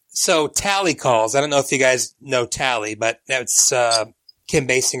 So Tally calls. I don't know if you guys know Tally, but that's Kim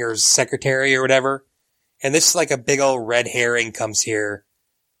Basinger's secretary or whatever. And this is like a big old red herring comes here.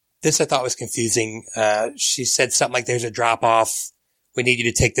 This I thought was confusing. She said something like, there's a drop off. We need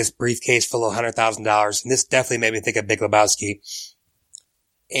you to take this briefcase full of $100,000. And this definitely made me think of Big Lebowski.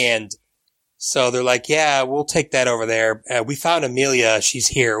 And so they're like, yeah, we'll take that over there. We found Amelia. She's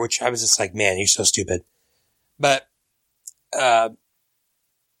here, which I was just like, man, you're so stupid. But,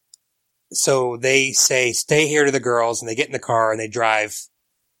 so they say, stay here to the girls, and they get in the car and they drive.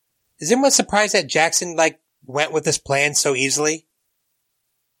 Is anyone surprised that Jackson, like, went with this plan so easily?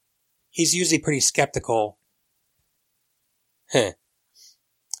 He's usually pretty skeptical.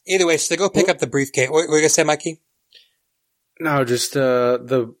 Either way, so they go pick up the briefcase. What were you going to say, Mikey? No, just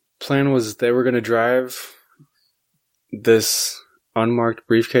the plan was they were going to drive this unmarked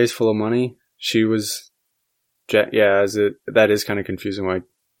briefcase full of money. She was, that is kind of confusing why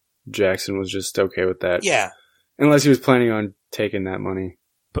Jackson was just okay with that. Yeah. Unless he was planning on taking that money.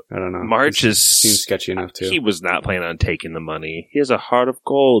 But I don't know. March seems sketchy enough too. He was not planning on taking the money. He has a heart of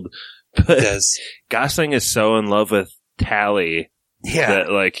gold. But Gosling is so in love with Tally that,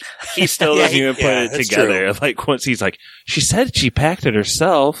 like, he still doesn't even put it together. True. Like, once he's like, she said she packed it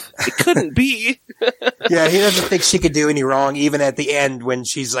herself. It couldn't be. Yeah, he doesn't think she could do any wrong. Even at the end when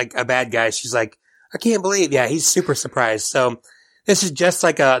she's like a bad guy, she's like, I can't believe. Yeah, he's super surprised. So this is just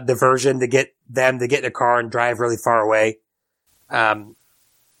like a diversion to get them to get in a car and drive really far away.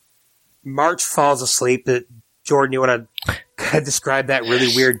 March falls asleep. Jordan, you want to kind of describe that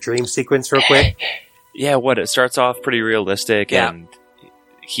really weird dream sequence real quick? Yeah, it starts off pretty realistic, and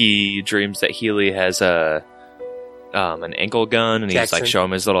he dreams that Healy has an ankle gun, and he's like showing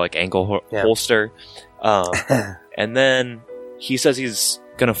him his little like ankle holster, and then he says he's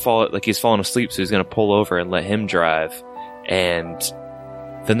gonna he's falling asleep, so he's gonna pull over and let him drive, and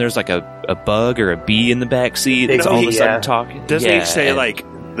then there's like a bug or a bee in the back seat that's all of a sudden talking. Doesn't he say like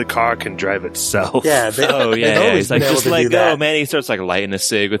the car can drive itself? Yeah. He's like, just let go, man. He starts like lighting a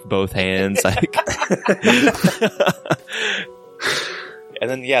cig with both hands, like. And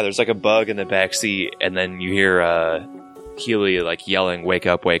then there's like a bug in the back seat, and then you hear Healy like yelling, "Wake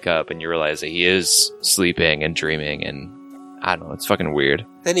up, wake up!" and you realize that he is sleeping and dreaming, and I don't know, it's fucking weird.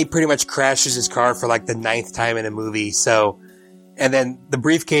 Then he pretty much crashes his car for like the 9th time in a movie. So, and then the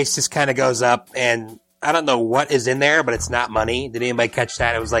briefcase just kind of goes up, and I don't know what is in there, but it's not money. Did anybody catch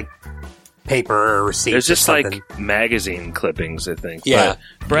that? It was like paper or receipts. There's just like magazine clippings, I think. Yeah.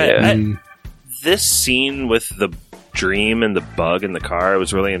 But, Brett, this scene with the dream and the bug in the car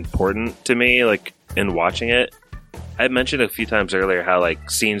was really important to me, like, in watching it. I mentioned a few times earlier how,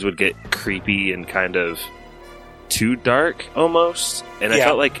 like, scenes would get creepy and kind of too dark, almost. And I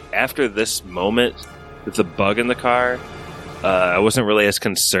felt like after this moment with the bug in the car, I wasn't really as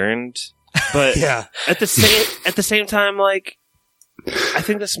concerned. But at the same time, like, I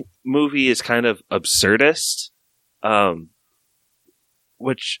think this movie is kind of absurdist,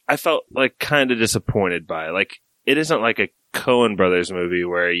 which I felt like kind of disappointed by. Like, it isn't like a Coen Brothers movie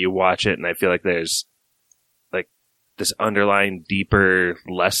where you watch it and I feel like there's like this underlying deeper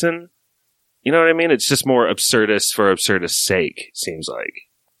lesson. You know what I mean? It's just more absurdist for absurdist's sake, it seems like.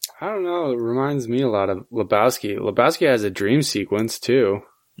 I don't know. It reminds me a lot of Lebowski. Lebowski has a dream sequence too.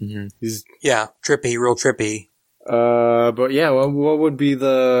 Mm-hmm. Trippy, real trippy. But yeah, what would be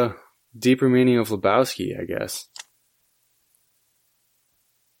the deeper meaning of Lebowski, I guess?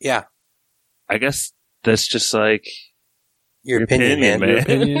 Yeah. I guess that's just like your opinion, man. Your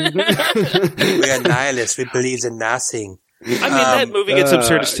opinion. We are nihilists. We believe in nothing. I mean, that movie gets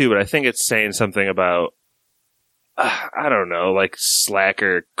absurdist too, but I think it's saying something about, I don't know, like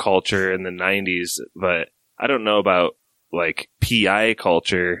slacker culture in the 90s, but I don't know about like PI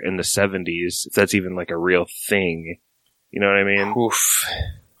culture in the 70s, if that's even like a real thing. You know what I mean? Oof.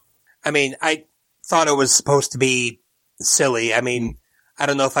 I mean, I thought it was supposed to be silly. I mean, I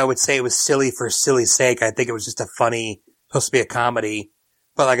don't know if I would say it was silly for silly's sake. I think it was just supposed to be a comedy,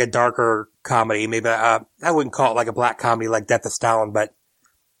 but like a darker comedy. Maybe, I wouldn't call it like a black comedy like Death of Stalin, but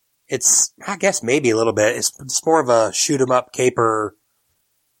it's, I guess maybe a little bit. It's more of a shoot 'em up caper,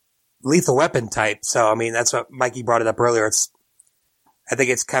 Lethal Weapon type. So, I mean, that's what Mikey brought it up earlier. I think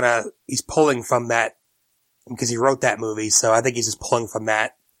it's kind of, he's pulling from that because he wrote that movie. So I think he's just pulling from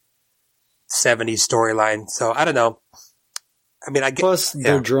that 70s storyline. So I don't know. I mean, plus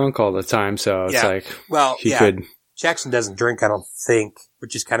they're drunk all the time. So it's like, well, he could. Jackson doesn't drink, I don't think,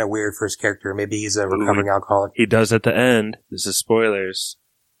 which is kind of weird for his character. Maybe he's a recovering alcoholic. He does at the end. This is spoilers.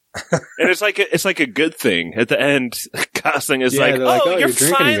 And it's like a good thing. At the end, Gosling is like, oh, you're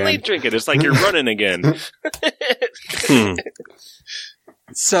finally drinking. It's like you're running again.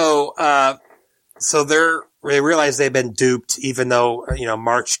 So they realize they've been duped, even though,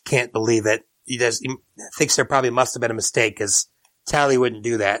 March can't believe it. He thinks there probably must have been a mistake because Tally wouldn't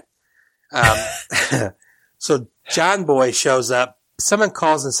do that. So John Boy shows up. Someone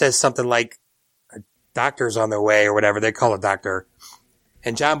calls and says something like, a doctor's on their way or whatever. They call a doctor.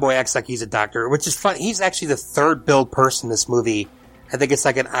 And John Boy acts like he's a doctor, which is fun. He's actually the third billed person in this movie. I think it's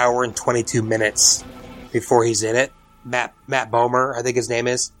like an hour and 22 minutes before he's in it. Matt Bomer, I think his name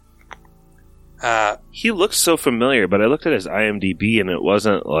is. He looks so familiar, but I looked at his IMDb and it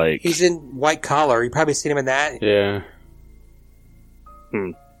wasn't like... He's in White Collar. You probably seen him in that. Yeah.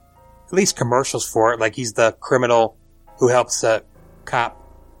 At least commercials for it. Like he's the criminal who helps a cop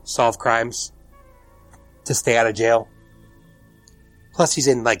solve crimes to stay out of jail. Plus, he's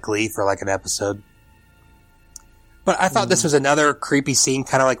in like Glee for like an episode. But I thought this was another creepy scene,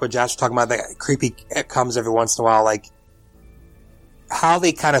 kind of like what Josh was talking about. That creepy comes every once in a while, like how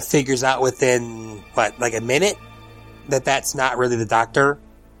they kind of figures out within like a minute that that's not really the doctor.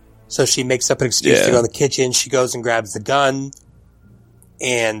 So she makes up an excuse to go in the kitchen. She goes and grabs the gun.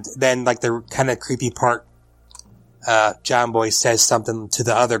 And then, like, the kind of creepy part, John Boy says something to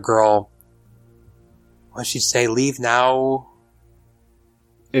the other girl. What does she say? Leave now?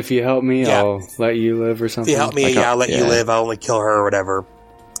 If you help me, I'll let you live or something. If you help me, I'll let you live. I'll only kill her or whatever.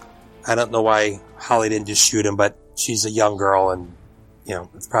 I don't know why Holly didn't just shoot him, but she's a young girl and, you know,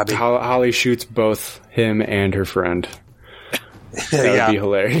 it's probably... Holly shoots both him and her friend. That would be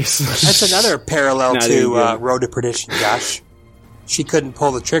hilarious. That's another parallel to Road to Perdition, Josh. She couldn't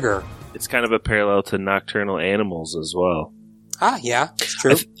pull the trigger. It's kind of a parallel to Nocturnal Animals as well. Ah, yeah, it's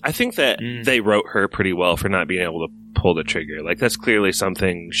true. I think that they wrote her pretty well for not being able to pull the trigger. Like, that's clearly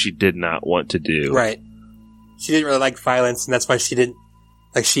something she did not want to do. Right. She didn't really like violence, and that's why she didn't...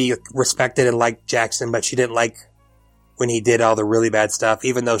 Like, she respected and liked Jackson, but she didn't like when he did all the really bad stuff,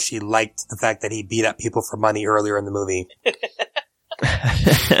 even though she liked the fact that he beat up people for money earlier in the movie.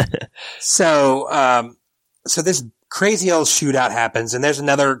 So this crazy old shootout happens, and there's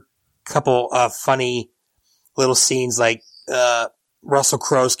another couple of funny little scenes, like Russell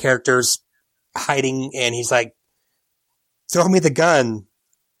Crowe's character's hiding, and he's like, "Throw me the gun,"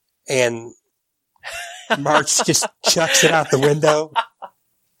 and March just chucks it out the window.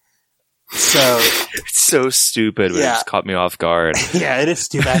 So it's so stupid, but it just caught me off guard. Yeah, it is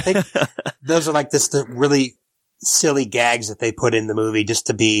stupid. I think those are like the really silly gags that they put in the movie just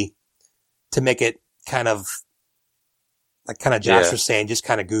to make it kind of Josh was saying, just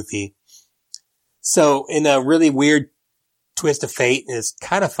kind of goofy. So in a really weird twist of fate, and it's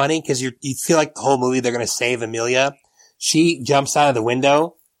kind of funny because you feel like the whole movie they're going to save Amelia. She jumps out of the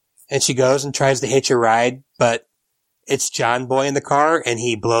window and she goes and tries to hitch a ride, but it's John Boy in the car and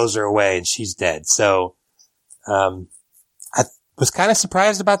he blows her away and she's dead. So, I was kind of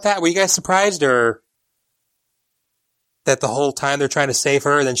surprised about that. Were you guys surprised, or that the whole time they're trying to save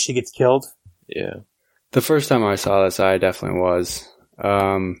her and then she gets killed? Yeah. The first time I saw this, I definitely was.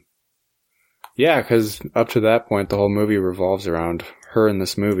 Yeah, because up to that point, the whole movie revolves around her in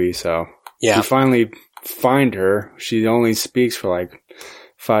this movie. So we finally find her. She only speaks for like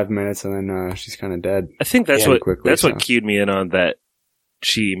 5 minutes, and then she's kind of dead. I think that's what cued me in on that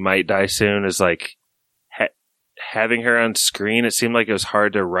she might die soon. Is like having her on screen. It seemed like it was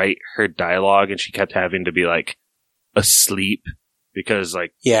hard to write her dialogue, and she kept having to be like asleep because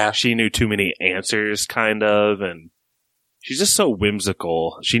she knew too many answers, kind of, and she's just so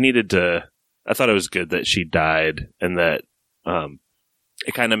whimsical. She needed to. I thought it was good that she died, and that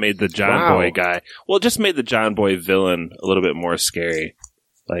it kind of made the John Boy guy. Well, it just made the John Boy villain a little bit more scary.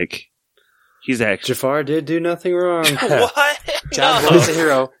 Like, he's actually Jafar did do nothing wrong. What? John Boy's a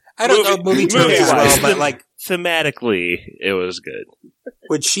hero. I don't know movie terms as well, but like thematically, it was good.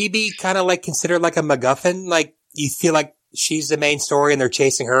 Would she be kind of like considered like a MacGuffin? Like, you feel like she's the main story and they're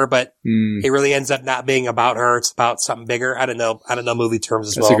chasing her, but it really ends up not being about her. It's about something bigger. I don't know movie terms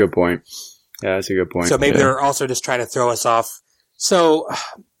as well. That's a good point. Yeah, that's a good point. So maybe they're also just trying to throw us off. So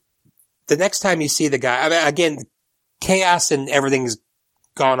the next time you see the guy, I mean, again, chaos and everything's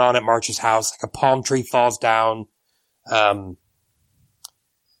gone on at March's house. Like a palm tree falls down. Their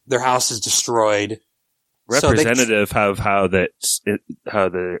house is destroyed. Representative of how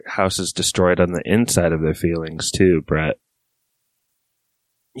the house is destroyed on the inside of their feelings too, Brett.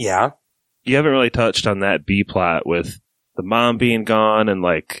 Yeah. You haven't really touched on that B plot with the mom being gone and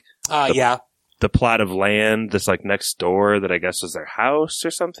like the plot of land that's like next door that I guess was their house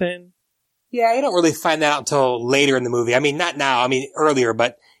or something. Yeah, you don't really find that out until later in the movie. I mean, not now. I mean, earlier,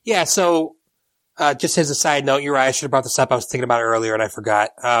 but yeah. So, just as a side note, you're right. I should have brought this up. I was thinking about it earlier and I forgot.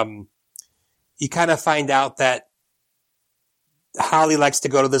 You kind of find out that Holly likes to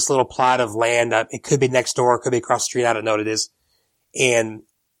go to this little plot of land. It could be next door. It could be across the street. I don't know what it is. And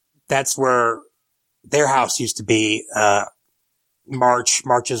that's where their house used to be.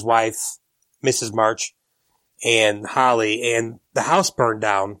 March's wife, Mrs. March, and Holly, and the house burned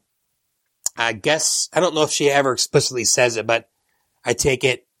down. I guess, I don't know if she ever explicitly says it, but I take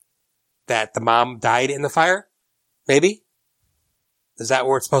it that the mom died in the fire? Maybe? Is that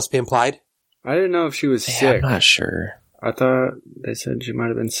where it's supposed to be implied? I didn't know if she was sick. I'm not sure. I thought they said she might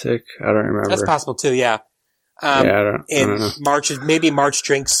have been sick. I don't remember. That's possible too, yeah. I don't know. Maybe March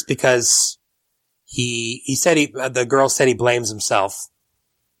drinks because he said the girl said he blames himself.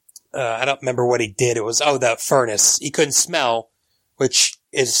 I don't remember what he did. It was, the furnace. He couldn't smell, which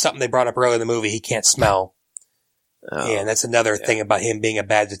is something they brought up earlier in the movie. He can't smell. Oh, and that's another thing about him being a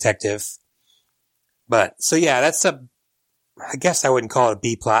bad detective. But, so yeah, I guess I wouldn't call it a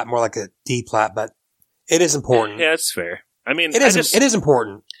B plot, more like a D plot, but it is important. Yeah, that's fair. I mean, it is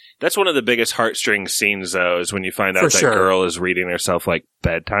important. That's one of the biggest heartstring scenes, though, is when you find out that girl is reading herself like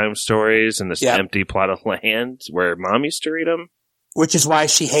bedtime stories in this empty plot of land where mom used to read them. Which is why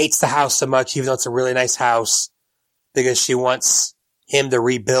she hates the house so much, even though it's a really nice house, because she wants him to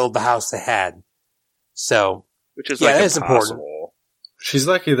rebuild the house they had. So, which is that is important. She's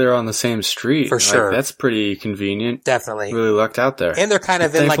lucky they're on the same street. For sure. That's pretty convenient. Definitely. Really lucked out there. And they're kind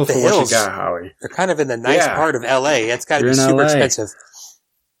of in like the hills. Howie. They're kind of in the nice part of LA. It's got to be super expensive.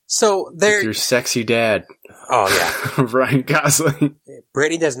 So they're... With your sexy dad. Oh, yeah. Ryan Gosling.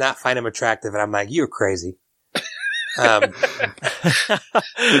 Brittany does not find him attractive, and I'm like, you're crazy. So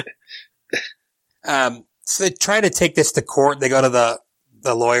they try to take this to court. They go to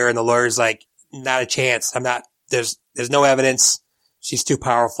the lawyer, and the lawyer's like, not a chance. There's no evidence. She's too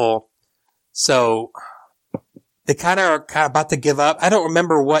powerful. So they kind of are about to give up. I don't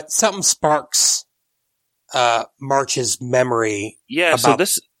remember something sparks March's memory. Yeah, so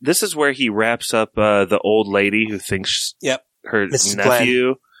this is where he wraps up the old lady who thinks her Mrs. nephew.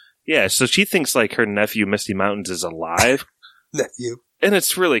 Glenn. Yeah, so she thinks like her nephew Misty Mountains is alive. Nephew. And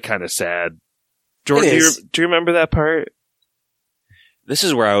it's really kind of sad. Jordan, do you remember that part? This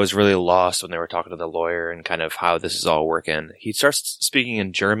is where I was really lost when they were talking to the lawyer and kind of how this is all working. He starts speaking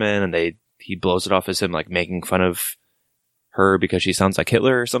in German and he blows it off as him like making fun of her because she sounds like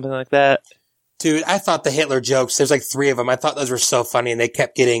Hitler or something like that. Dude, I thought the Hitler jokes, there's like 3 of them. I thought those were so funny and they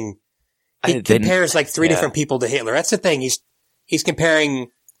kept getting, he compares like 3 different people to Hitler. That's the thing. He's comparing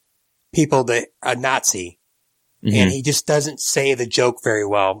people to a Nazi and he just doesn't say the joke very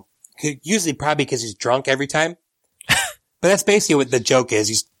well. Usually probably because he's drunk every time. But that's basically what the joke is.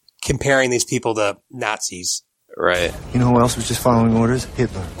 He's comparing these people to Nazis. Right. You know who else was just following orders?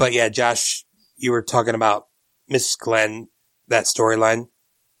 Hitler. But yeah, Josh, you were talking about Mrs. Glenn, that storyline.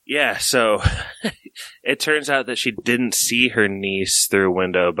 Yeah, so it turns out that she didn't see her niece through a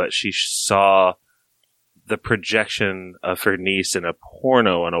window, but she saw the projection of her niece in a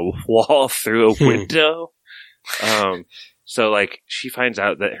porno on a wall through a window. So like she finds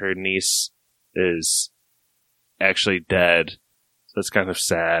out that her niece is actually dead. So it's kind of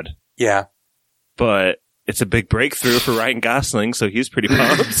sad. Yeah. But it's a big breakthrough for Ryan Gosling, so he's pretty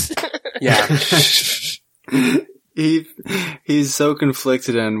pumped. Yeah. He's so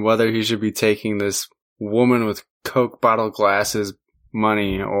conflicted on whether he should be taking this woman with Coke bottle glasses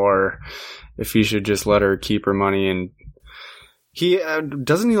money or if he should just let her keep her money. And he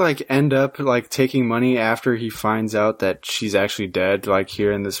doesn't he like end up like taking money after he finds out that she's actually dead, like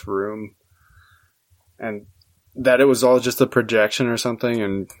here in this room, and that it was all just a projection or something.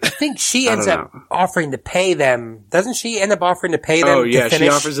 And I think she ends up offering to pay them. Doesn't she end up offering to pay them? Oh yeah, she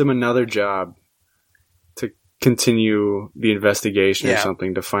offers him another job to continue the investigation or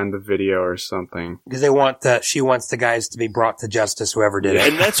something, to find the video or something. Because she wants the guys to be brought to justice, whoever did it.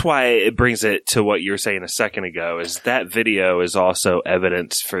 And that's why it brings it to what you were saying a second ago, is that video is also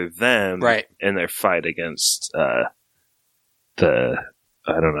evidence for them in their fight against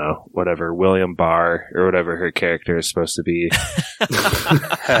I don't know, whatever, William Barr or whatever her character is supposed to be.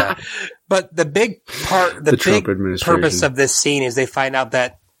 But the big part, the big purpose of this scene is they find out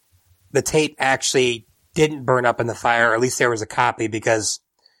that the tape actually didn't burn up in the fire, or at least there was a copy, because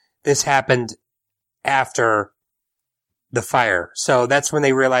this happened after the fire. So that's when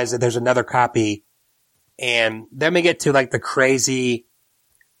they realize that there's another copy. And then we get to like the crazy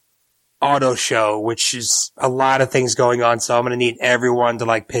auto show, which is a lot of things going on. So I'm going to need everyone to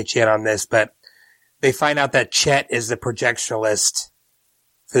like pitch in on this, but they find out that Chet is the projectionalist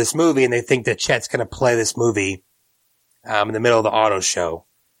for this movie, and they think that Chet's going to play this movie, in the middle of the auto show.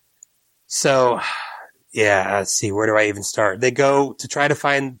 So yeah, let's see. Where do I even start? They go to try to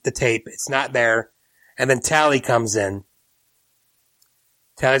find the tape. It's not there. And then Tally comes in.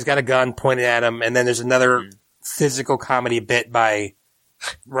 Tally's got a gun pointed at him. And then there's another physical comedy bit by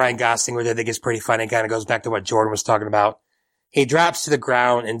Ryan Gosling, which I think is pretty funny. It kind of goes back to what Jordan was talking about. He drops to the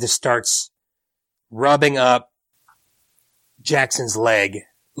ground and just starts rubbing up Jackson's leg,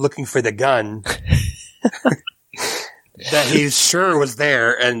 looking for the gun that he's sure was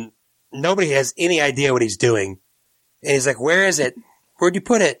there, and nobody has any idea what he's doing. And he's like, where is it? Where'd you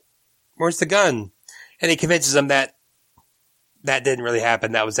put it? Where's the gun? And he convinces him that didn't really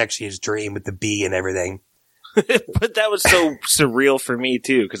happen. That was actually his dream with the bee and everything. But that was so surreal for me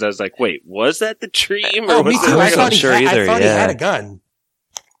too, because I was like, "Wait, was that the dream?" Oh, me too. I thought he he had a gun.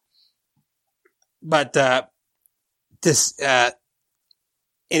 But this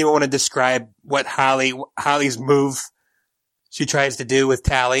anyone want to describe what Holly's move she tries to do with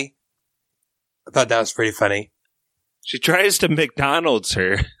Tally? I thought that was pretty funny. She tries to McDonald's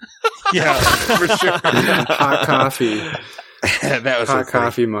her. Yeah, for sure. Hot coffee. That was hot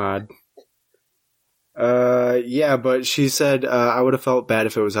coffee mod. Yeah, but she said I would have felt bad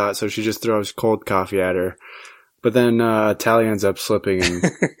if it was hot, so she just throws cold coffee at her. But then Tally ends up slipping, and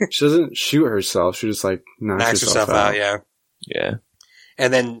she doesn't shoot herself. She just like knocks herself out. Yeah.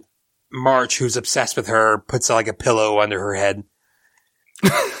 And then March, who's obsessed with her, puts like a pillow under her head.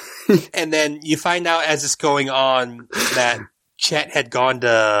 And then you find out as it's going on that Chet had gone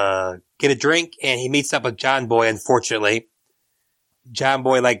to get a drink, and he meets up with John Boy. Unfortunately, John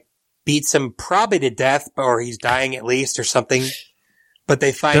Boy like beats him probably to death, or he's dying at least, or something. But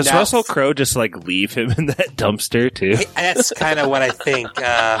they find out. Does Russell Crowe just like leave him in that dumpster too? That's kind of what I think.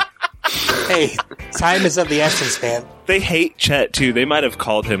 Hey, time is of the essence, man. They hate Chet too. They might have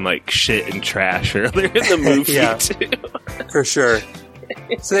called him like shit and trash earlier in the movie too. For sure.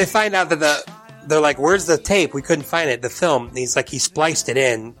 So they find out that they're like, "Where's the tape? We couldn't find it." The film. And he's like, he spliced it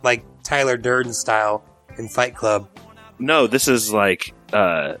in like Tyler Durden style in Fight Club. No, this is like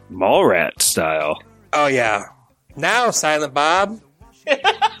Mallrat style. Oh yeah. Now, Silent Bob.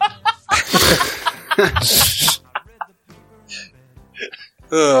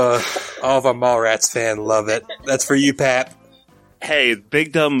 All of our Mallrats fans love it. That's for you, Pat. Hey,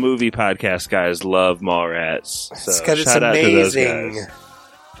 Big Dumb Movie Podcast guys love Mallrats. So it's because it's shout amazing. out to those guys.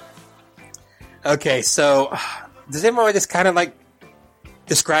 Okay, so does anyone just kind of like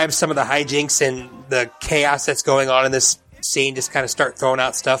describe some of the hijinks and the chaos that's going on in this scene? Just kind of start throwing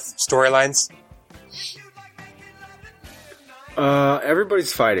out stuff, storylines.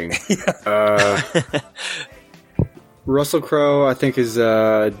 Everybody's fighting. Russell Crowe, I think, is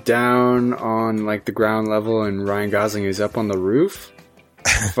down on like the ground level, and Ryan Gosling is up on the roof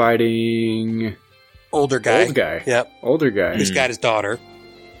fighting older guy. Yep, older guy. Who's got his daughter.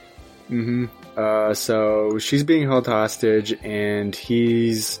 Mm-hmm. So she's being held hostage, and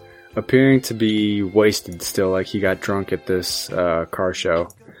he's appearing to be wasted still, like he got drunk at this car show.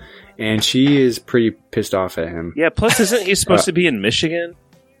 And she is pretty pissed off at him. Yeah, plus isn't he supposed to be in Michigan?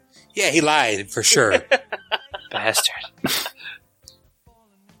 Yeah, he lied, for sure. Bastard.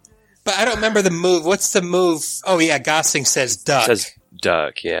 But I don't remember the move. What's the move? Oh, yeah, Gosling says duck. Says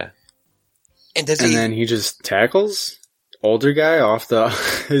duck, yeah. And then he just tackles older guy off the...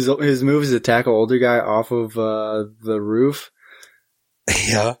 His move is to tackle older guy off of the roof.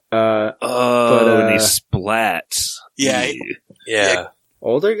 Yeah. And he splats. Yeah.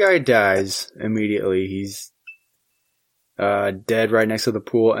 Older guy dies immediately. He's dead right next to the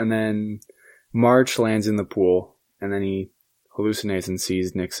pool, and then March lands in the pool, and then he hallucinates and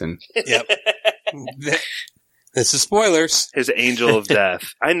sees Nixon. Yep. This is spoilers. His angel of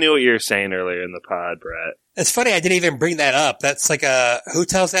death. I knew what you were saying earlier in the pod, Brett. It's funny I didn't even bring that up. That's like who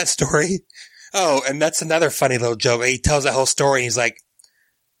tells that story? Oh, and that's another funny little joke. He tells that whole story, and he's like,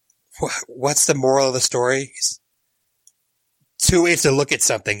 what's the moral of the story? Two ways to look at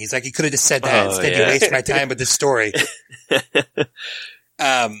something. He's like, you could have just said that instead. You waste my time with this story.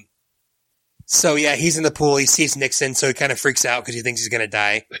 So yeah, he's in the pool. He sees Nixon, so he kind of freaks out because he thinks he's going to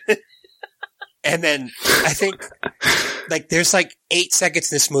die. And then I think like there's like 8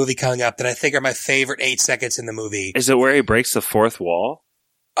 seconds in this movie coming up that I think are my favorite 8 seconds in the movie. Is it where he breaks the fourth wall?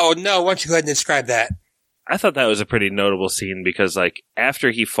 Oh no, why don't you go ahead and describe that? I thought that was a pretty notable scene because, like,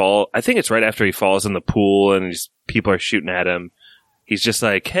 after he I think it's right after he falls in the pool and people are shooting at him. He's just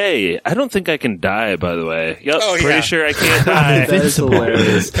like, "Hey, I don't think I can die, by the way. Yep, pretty sure I can't die." That is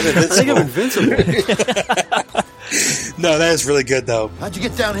hilarious. I think I'm invincible. No, that is really good, though. How'd you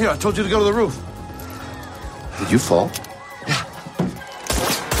get down here? I told you to go to the roof. Did you fall? Yeah.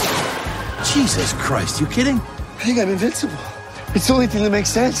 Jesus Christ, you kidding? I think I'm invincible. It's the only thing that makes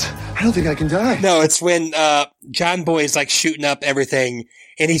sense. I don't think I can die. No, it's when John Boy is like shooting up everything,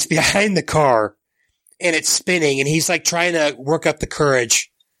 and he's behind the car, and it's spinning, and he's like trying to work up the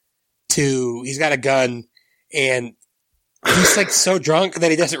courage he's got a gun, and he's like so drunk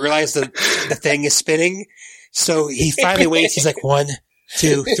that he doesn't realize the thing is spinning. So he finally waits. He's like 1,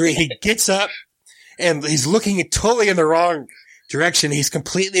 2, 3. He gets up, and he's looking totally in the wrong direction. He's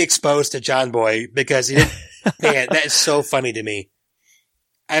completely exposed to John Boy because he didn't. Man, that is so funny to me.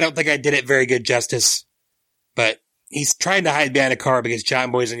 I don't think I did it very good justice, but he's trying to hide behind a car because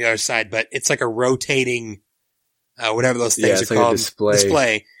John Boy's on the other side, but it's like a rotating, whatever those things are called.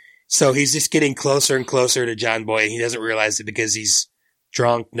 Display. So he's just getting closer and closer to John Boy, and he doesn't realize it because he's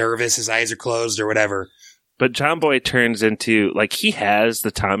drunk, nervous, his eyes are closed or whatever. But John Boy turns into, like, he has the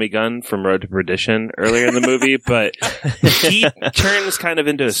Tommy gun from Road to Perdition earlier in the movie, but he turns kind of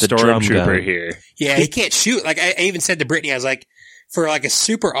into a stormtrooper here. Yeah, he can't shoot. Like, I even said to Brittany, I was like, for like a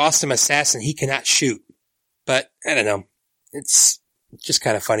super awesome assassin, he cannot shoot. But, I don't know. It's just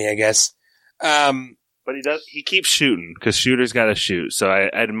kind of funny, I guess. But he keeps shooting, because shooters gotta shoot, so I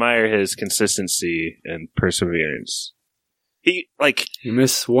admire his consistency and perseverance. You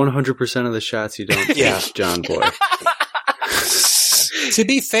miss 100% of the shots you don't take, John Boy. To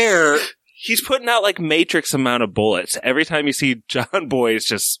be fair, he's putting out like Matrix amount of bullets. Every time you see John Boy, it's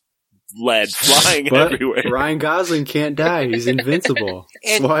just lead flying everywhere. Ryan Gosling can't die. He's invincible.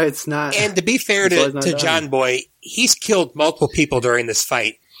 That's why it's not. And to be fair to John Boy, he's killed multiple people during this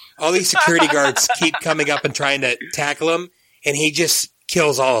fight. All these security guards keep coming up and trying to tackle him, and he just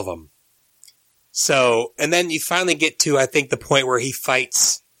kills all of them. So, and then you finally get to, I think, the point where he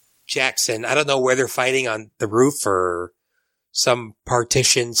fights Jackson. I don't know where they're fighting, on the roof or some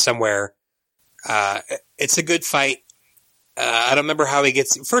partition somewhere. It's a good fight. I don't remember how he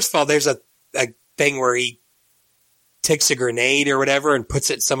gets. First of all, there's a thing where he takes a grenade or whatever and puts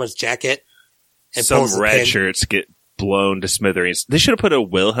it in someone's jacket. And some red shirts get blown to smithereens. They should have put a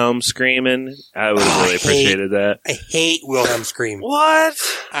Wilhelm scream in. I would have really appreciated that. I hate Wilhelm scream. What?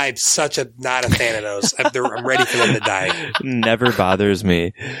 I'm not a fan of those. I'm ready for them to die. Never bothers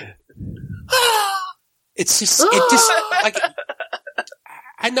me. It just like,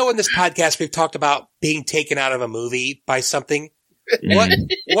 I know in this podcast we've talked about being taken out of a movie by something. What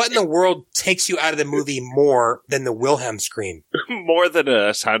in the world takes you out of the movie more than the Wilhelm scream? More than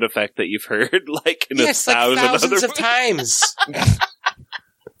a sound effect that you've heard like in thousands of times. All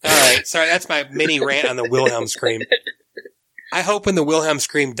right, sorry, that's my mini rant on the Wilhelm scream. I hope when the Wilhelm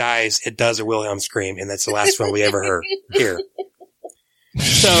scream dies, it does a Wilhelm scream, and that's the last one we ever hear.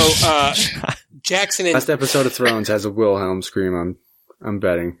 So, Jackson and last episode of Thrones has a Wilhelm scream. I'm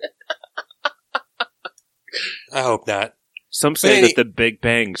betting. I hope not. Some say that the Big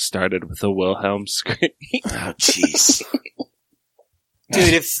Bang started with a Wilhelm scream. Oh, jeez.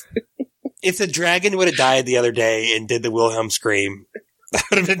 Dude, if the dragon would have died the other day and did the Wilhelm scream, I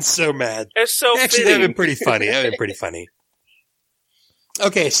would have been so mad. It's so Actually, that would have been pretty funny. That would have been pretty funny.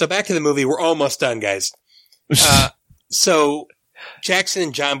 Okay, so back to the movie. We're almost done, guys. So Jackson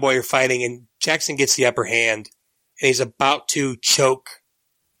and John Boy are fighting, and Jackson gets the upper hand, and he's about to choke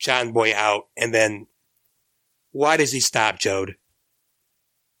John Boy out, and then why does he stop, Jode?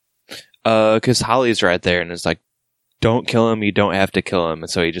 Because Holly's right there and is like, don't kill him, you don't have to kill him. And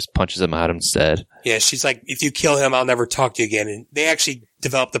so he just punches him out instead. Yeah, she's like, if you kill him, I'll never talk to you again. And they actually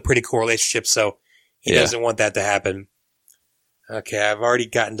developed a pretty cool relationship, so he doesn't want that to happen. Okay, I've already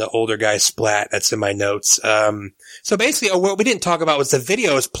gotten to older guy splat. That's in my notes. So basically, what we didn't talk about was the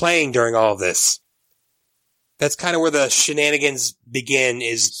video is playing during all of this. That's kind of where the shenanigans begin,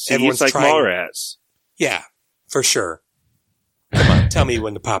 is everyone's like trying. Mallrats. Yeah, for sure. Come on, tell me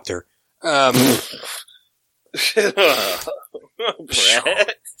when to popped her. 15,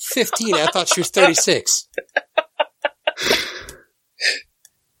 I thought she was 36.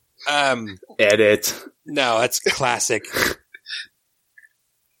 Edit. No, that's classic.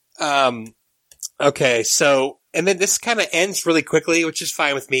 Okay, so, and then this kind of ends really quickly, which is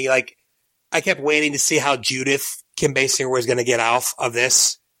fine with me. Like, I kept waiting to see how Judith, Kim Basinger, was going to get off of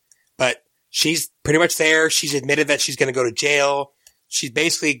this, but she's pretty much there. She's admitted that she's going to go to jail. She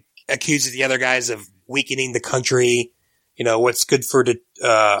basically accuses the other guys of weakening the country. You know, what's good for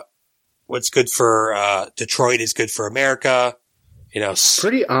Detroit is good for America. You know,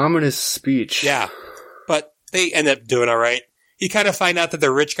 pretty ominous speech. Yeah, but they end up doing all right. You kind of find out that the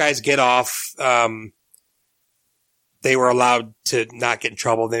rich guys get off. They were allowed to not get in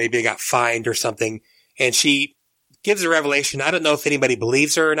trouble. Then maybe they got fined or something. And she gives a revelation. I don't know if anybody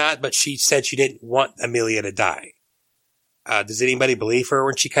believes her or not, but she said she didn't want Amelia to die. Does anybody believe her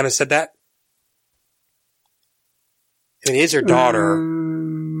when she kind of said that? I mean, it is her daughter.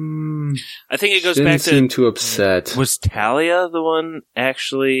 I think it goes Didn't back to... seem too upset. Was Talia the one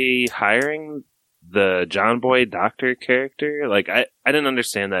actually hiring the John Boy doctor character? Like, I didn't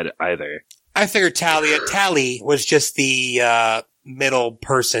understand that either. I figured Tally was just the middle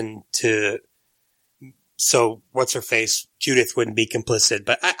person so what's her face? Judith wouldn't be complicit.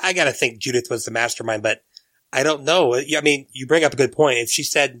 But I gotta think Judith was the mastermind, but I don't know. I mean, you bring up a good point. If she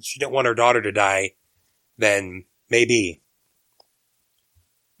said she didn't want her daughter to die, then maybe.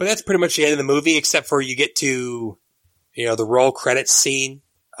 But that's pretty much the end of the movie, except for you get to, you know, the roll credits scene,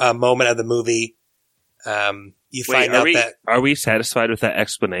 moment of the movie. You find out that... Are we satisfied with that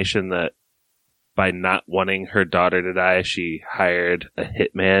explanation that by not wanting her daughter to die, she hired a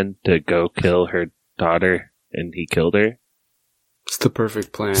hitman to go kill her daughter? and he killed her. It's the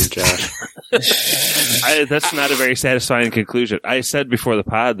perfect plan, Josh. That's not a very satisfying conclusion. I said before the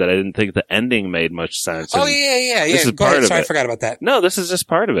pod that I didn't think the ending made much sense. Oh, yeah. This is Go part ahead. of Sorry, it. I forgot about that. No, this is just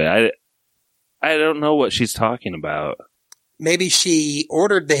part of it. I don't know what she's talking about. Maybe she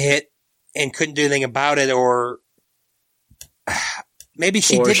ordered the hit and couldn't do anything about it, or maybe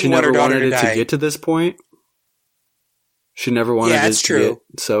she didn't want her daughter to die. To get to this point. She never wanted it to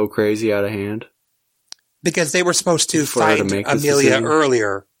get so crazy out of hand. Because they were supposed to find Amelia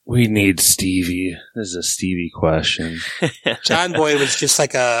earlier. We need Stevie. This is a Stevie question. John Boy was just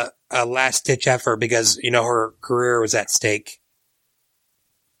like a last-ditch effort because, her career was at stake.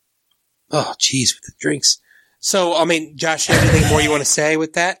 Oh, geez, with the drinks. So, Josh, you have anything more you want to say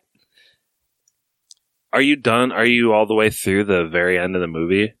with that? Are you done? Are you all the way through the very end of the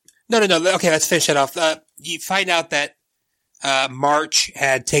movie? No. Okay, let's finish it off. You find out that March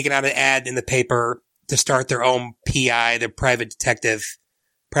had taken out an ad in the paper to start their own PI, their private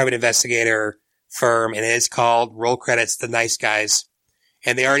investigator firm, and it is called, roll credits, The Nice Guys.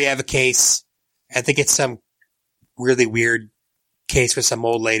 And they already have a case. I think it's some really weird case with some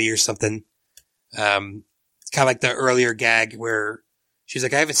old lady or something. Kind of like the earlier gag where she's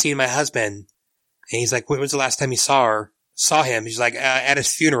like, I haven't seen my husband. And he's like, when was the last time you saw him? He's like, at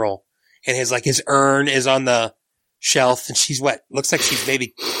his funeral. And his urn is on the shelf, and she's looks like she's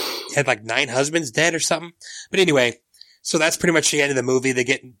maybe had like 9 husbands dead or something. But anyway, so that's pretty much the end of the movie. They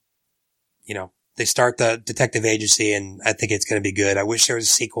get, they start the detective agency, and I think it's going to be good. I wish there was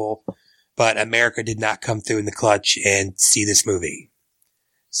a sequel, but America did not come through in the clutch and see this movie.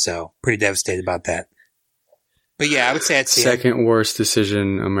 So pretty devastated about that. But yeah, I would say it's the second worst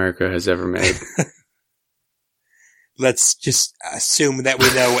decision America has ever made. Let's just assume that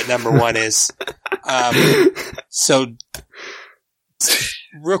we know what number 1 is. So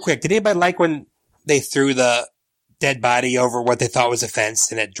real quick, did anybody like when they threw the dead body over what they thought was a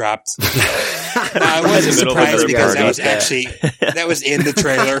fence and it dropped? I wasn't surprised because that was actually, that was in the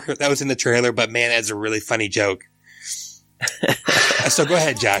trailer. That was in the trailer, but man, that's a really funny joke. So go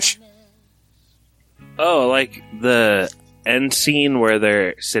ahead, Josh. Oh, like the end scene where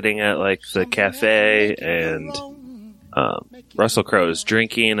they're sitting at like the cafe and Russell Crowe is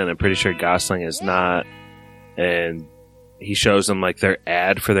drinking, and I'm pretty sure Gosling is not, and he shows them like their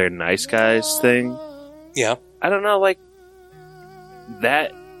ad for their Nice Guys thing. Yeah. I don't know, like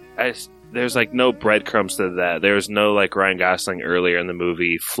that. There's like no breadcrumbs to that. There was no like Ryan Gosling earlier in the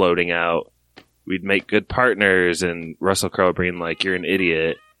movie floating out, we'd make good partners, and Russell Crowe being like, you're an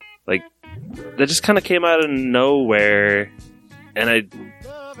idiot. Like, that just kind of came out of nowhere, and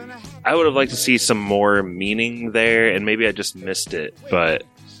I would have liked to see some more meaning there, and maybe I just missed it, but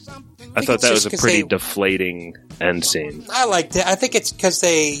I thought that was a pretty deflating end scene. I liked it. I think it's because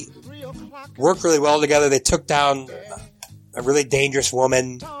they worked really well together. They took down a really dangerous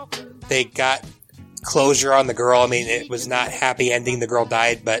woman. They got closure on the girl. I mean, it was not happy ending. The girl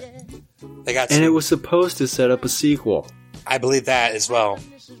died, but they got... And it was supposed to set up a sequel. I believe that as well.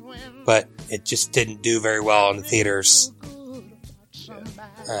 But it just didn't do very well in the theaters.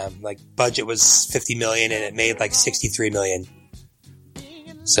 Like, budget was $50 million and it made like $63 million.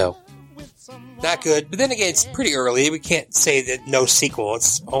 So, not good. But then again, it's pretty early. We can't say that no sequel.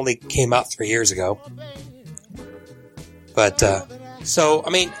 It's only came out 3 years ago. But, so, I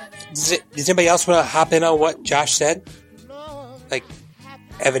mean, does anybody else want to hop in on what Josh said? Like,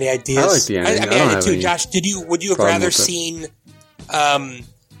 have any ideas? I like the ending. I did too. Josh, would you have rather seen them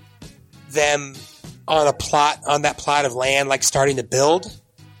on that plot of land, like starting to build?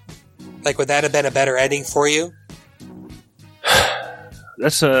 Like, would that have been a better ending for you?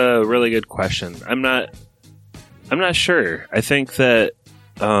 That's a really good question. I'm not sure. I think that,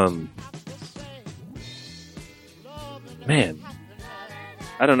 man,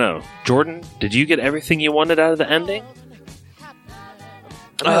 I don't know. Jordan, did you get everything you wanted out of the ending?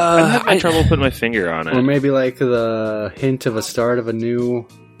 I'm having trouble putting my finger on it. Or maybe like the hint of a start of a new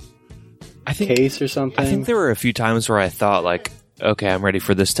case or something. I think there were a few times where I thought like, okay, I'm ready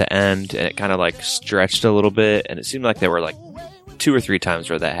for this to end, and it kind of like stretched a little bit, and it seemed like there were like 2 or 3 times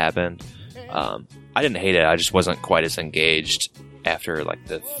where that happened. I didn't hate it. I just wasn't quite as engaged after like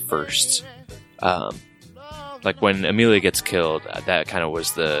the first, like when Amelia gets killed. That kind of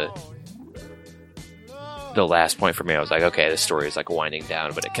was the last point for me. I was like, okay, this story is like winding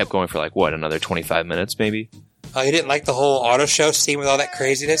down, but it kept going for like what, another 25 minutes maybe. Oh, you didn't like the whole auto show scene with all that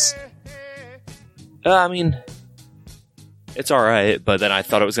craziness? I mean, it's all right, but then I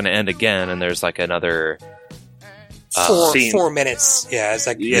thought it was going to end again, and there's like another 4 minutes. Yeah, it's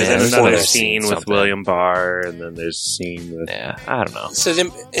like there's another scene with William Barr, and then there's a scene with I don't know. So,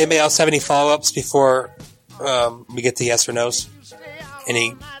 does anybody else have any follow-ups before we get to yes or no's.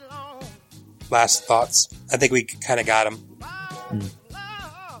 Any last thoughts? I think we kind of got them.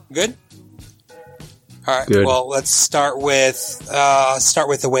 Good? All right. Good. Well, let's start with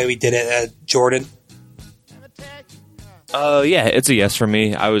the way we did it. Jordan? Yeah, it's a yes for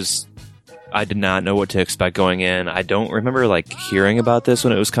me. I did not know what to expect going in. I don't remember hearing about this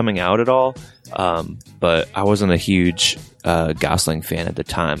when it was coming out at all. But I wasn't a huge Gosling fan at the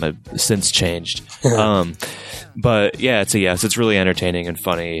time. I've since changed. But yeah, it's a yes. It's really entertaining and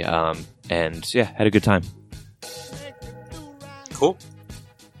funny. And yeah, had a good time. Cool.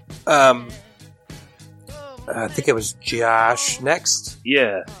 I think it was Josh next.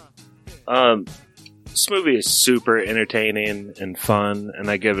 Yeah. This movie is super entertaining and fun, and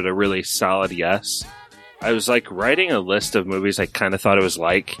I give it a really solid yes. I was writing a list of movies I kind of thought it was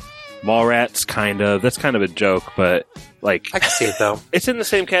like Mallrats, kind of. That's kind of a joke, but I can see it though. It's in the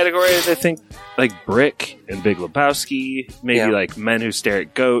same category as I think Brick and Big Lebowski, maybe Men Who Stare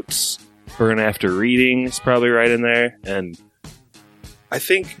at Goats, Burn After Reading is probably right in there, and I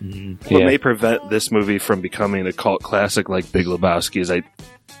think what may prevent this movie from becoming a cult classic like Big Lebowski is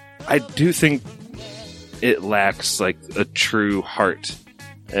I do think it lacks a true heart,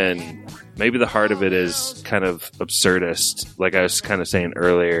 and maybe the heart of it is kind of absurdist, like I was kind of saying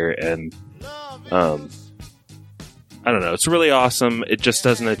earlier, and I don't know, it's really awesome. It just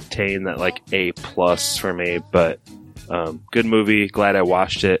doesn't attain that A+ for me, but good movie, glad I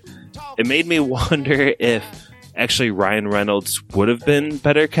watched it. It made me wonder if actually Ryan Reynolds would have been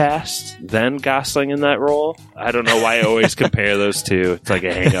better cast than Gosling in that role. I don't know why I always compare those two. It's a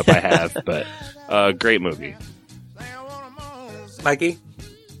hang up I have, but great movie. Mikey?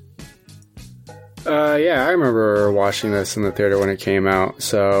 Yeah, I remember watching this in the theater when it came out,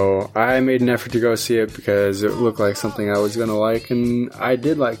 so I made an effort to go see it because it looked like something I was going to like, and I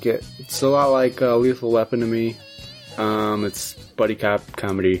did like it. It's a lot like Lethal Weapon to me. It's buddy cop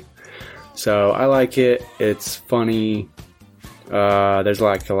comedy. So I like it. It's funny. There's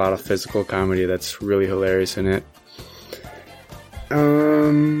a lot of physical comedy that's really hilarious in it.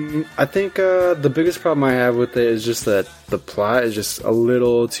 I think the biggest problem I have with it is just that the plot is just a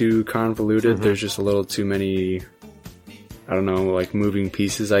little too convoluted. Mm-hmm. There's just a little too many, I don't know, moving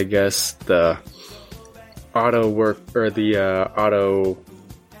pieces, I guess. The auto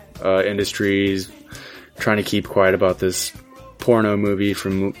industries trying to keep quiet about this porno movie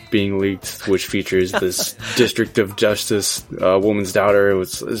from being leaked, which features this District of Justice woman's daughter.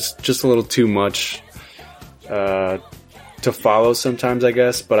 It's just a little too much to follow sometimes, I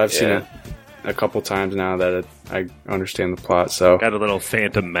guess, but I've seen it a couple times now that I understand the plot. So got a little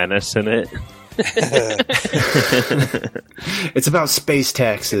Phantom Menace in it. It's about space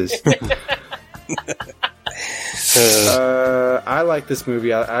taxes. I like this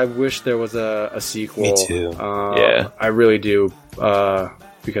movie. I wish there was a sequel. Me too. I really do,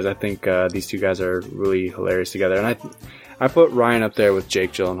 because I think these two guys are really hilarious together, and I put Ryan up there with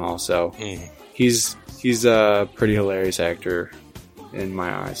Jake Gyllenhaal. So he's a pretty hilarious actor in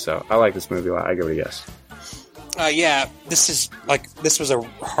my eyes. So I like this movie a lot. I give it a yes. Yeah, this was a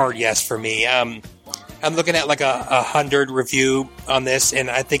hard yes for me. I'm looking at 100 review on this, and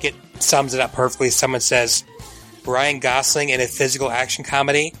I think it sums it up perfectly. Someone says, Ryan Gosling in a physical action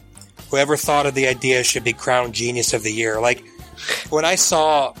comedy. Whoever thought of the idea should be crowned Genius of the Year. When I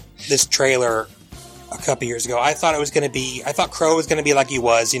saw this trailer a couple years ago, I thought Crowe was going to be like he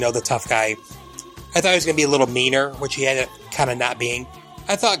was, the tough guy. I thought he was going to be a little meaner, which he ended up kind of not being.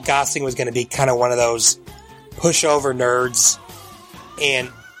 I thought Gosling was going to be kind of one of those pushover nerds. And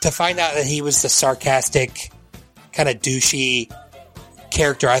to find out that he was the sarcastic, kind of douchey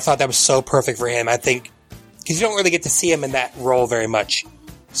character, I thought that was so perfect for him. I think, because you don't really get to see him in that role very much.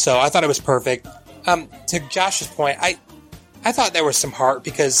 So I thought it was perfect. To Josh's point, I thought there was some heart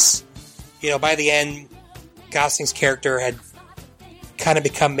because, by the end, Gosling's character had kind of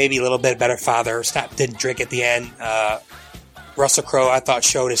become maybe a little bit better father. Didn't drink at the end. Russell Crowe, I thought,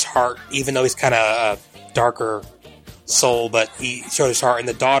 showed his heart, even though he's kind of a darker soul, but he showed his heart. And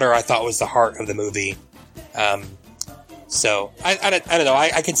the daughter, I thought, was the heart of the movie. So I don't know.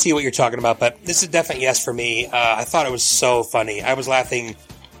 I can see what you're talking about, but this is definitely yes for me. I thought it was so funny. I was laughing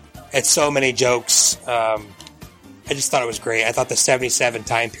at so many jokes. I just thought it was great. I thought the 77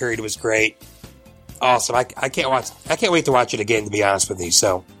 time period was great. Awesome. I can't wait to watch it again, to be honest with you.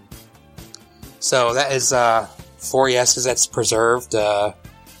 So that is 4 yeses. That's preserved. Oh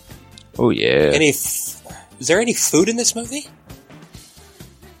yeah. Is there any food in this movie?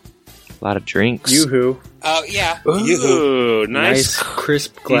 A lot of drinks. Yoo-hoo. Oh, yeah. Yoo-hoo. Nice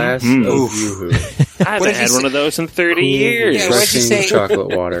crisp glass of Yoo-hoo. I haven't had one of those in 30 years. Yeah, what did you say?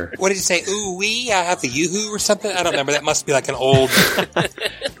 Chocolate water. What did you say? Ooh wee! I have the yoo-hoo or something. I don't remember. That must be like an old.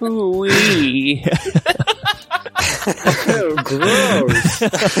 Ooh wee. Oh, gross.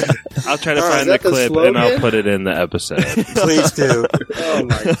 I'll try to find the clip and I'll put it in the episode. Please do. Oh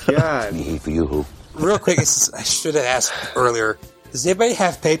my god. For you, Real quick, I should have asked earlier. Does anybody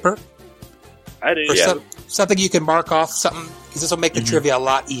have paper? I do. Or something you can mark off? Something because this will make the trivia a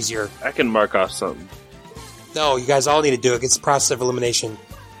lot easier. I can mark off something. No, you guys all need to do it. It's the process of elimination.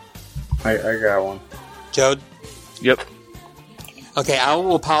 I got one. Jode? Yep. Okay, I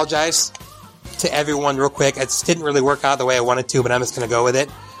will apologize to everyone real quick. It didn't really work out the way I wanted to, but I'm just going to go with it.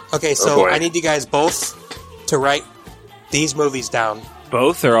 Okay, so I need you guys both to write these movies down.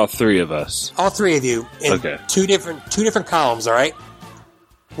 Both or all three of us? All three of you in two different columns, all right?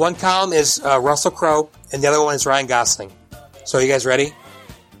 One column is Russell Crowe, and the other one is Ryan Gosling. So are you guys ready?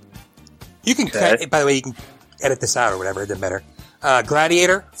 You can, by the way, you can edit this out or whatever. It doesn't matter.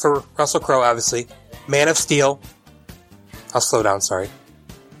 Gladiator for Russell Crowe, obviously. Man of Steel. I'll slow down, sorry.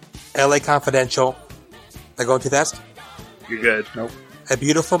 L.A. Confidential. Am I going too fast? You're good. Nope. A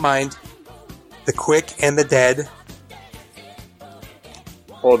Beautiful Mind. The Quick and the Dead.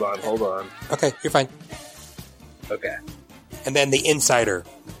 Hold on. Okay, you're fine. Okay. And then The Insider.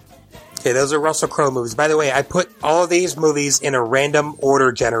 Okay, those are Russell Crowe movies. By the way, I put all of these movies in a random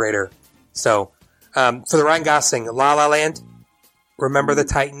order generator. So, for the Ryan Gosling, La La Land, Remember the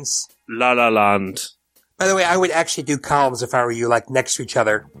Titans. La La Land. By the way, I would actually do columns if I were you, like next to each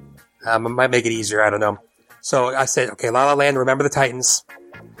other. It might make it easier, I don't know. So I said, okay, La La Land, Remember the Titans.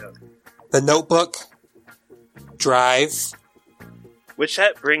 The Notebook, Drive. Which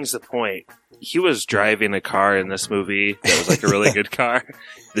that brings the point. He was driving a car in this movie that was like a really good car.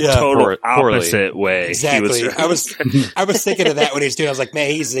 The total opposite way. Exactly. I was thinking of that when he was doing it. I was like,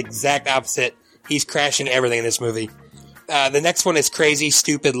 man, he's the exact opposite. He's crashing everything in this movie. The next one is Crazy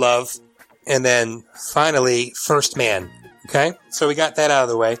Stupid Love. And then finally, First Man. Okay? So we got that out of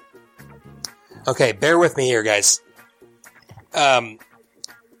the way. Okay, bear with me here, guys.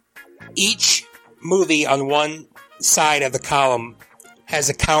 Each movie on one side of the column has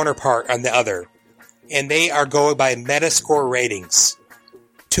a counterpart on the other. And they are going by Metascore ratings.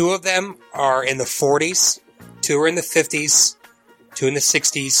 2 of them are in the 40s, 2 are in the 50s, 2 in the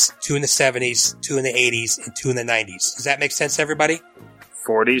 60s, 2 in the 70s, 2 in the 80s, and 2 in the 90s. Does that make sense to everybody?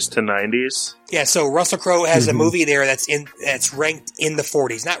 40s to 90s? Yeah, so Russell Crowe has a movie there that's ranked in the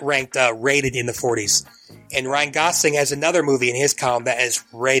 40s. Not ranked, rated in the 40s. And Ryan Gosling has another movie in his column that is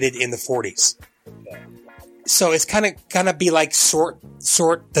rated in the 40s. So it's kind of gonna be like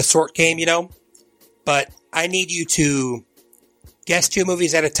the sort game, you know? But I need you to guess 2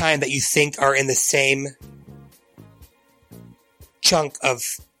 movies at a time that you think are in the same chunk of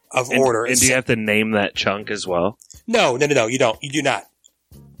order. And do you have to name that chunk as well? No, you don't. You do not.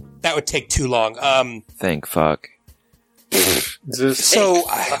 That would take too long. Thank fuck. So,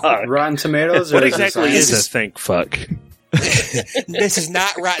 Rotten Tomatoes? What exactly is a thank fuck? This is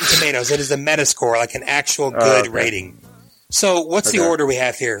not Rotten Tomatoes. It is a Metascore, like an actual good rating. So, what's the order we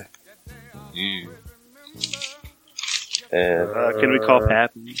have here? Can we call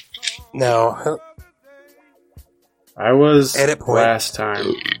Pappy? No. I was Edit point. last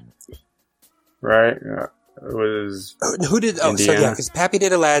time. Right? It was Who did... Oh, so yeah, because Pappy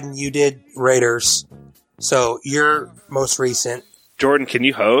did Aladdin, you did Raiders. So, you're most recent. Jordan, can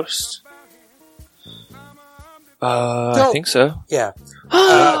you host? I think so. Yeah.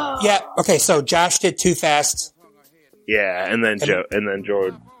 Yeah, okay, so Josh did Too Fast. Yeah, and then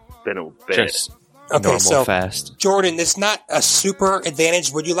Jordan been a bit. Just Okay, normal so fast. Jordan, it's not a super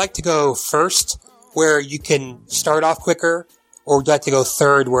advantage. Would you like to go first, where you can start off quicker, or would you like to go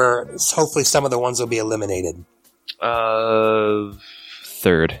third, where hopefully some of the ones will be eliminated?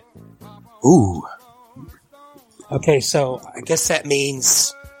 Third. Ooh. Okay, so I guess that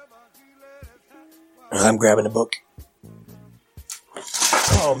means I'm grabbing a book.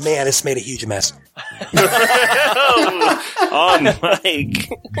 Oh man, this made a huge mess. On Mike.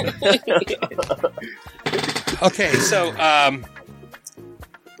 Okay, so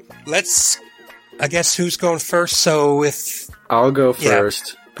let's. I guess who's going first? So if I'll go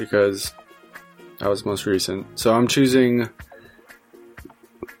first because I was most recent. So I'm choosing.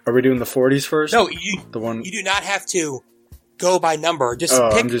 Are we doing the 40s first? No, You do not have to go by number. Just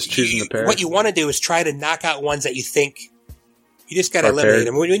pick. I'm just choosing the pair. What you want to do is try to knock out ones that you think. You just got to eliminate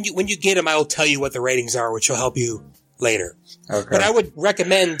them. When you get them, I will tell you what the ratings are, which will help you later. Okay. But I would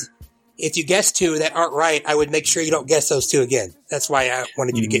recommend, if you guess 2 that aren't right, I would make sure you don't guess those 2 again. That's why I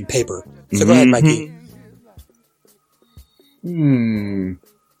wanted you to get paper. So go ahead, Mikey.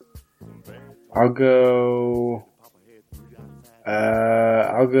 I'll go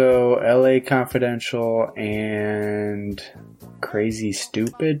LA Confidential and Crazy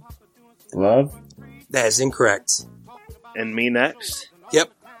Stupid Love. That is incorrect. And me next?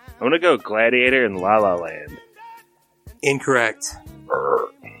 Yep. I'm going to go Gladiator and La La Land. Incorrect.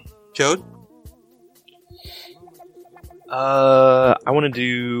 Jode? I want to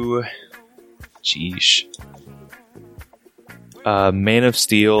do... Sheesh. Man of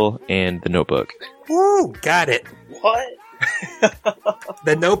Steel and The Notebook. Woo! Got it. What?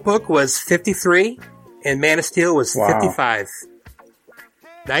 The Notebook was 53, and Man of Steel was 55.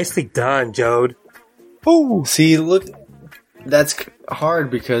 Nicely done, Jode. Ooh. See, look, that's hard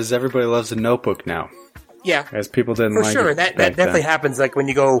because everybody loves The Notebook now. Yeah. As people didn't For like sure. it That back definitely then. happens like when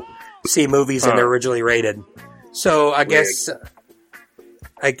you go see movies and they're originally rated. So I guess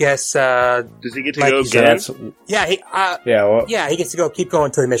does he get to like go you again? said, yeah, he gets to go keep going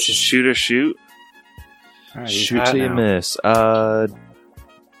until he misses. Shoot or shoot? All right, Shoot till you miss.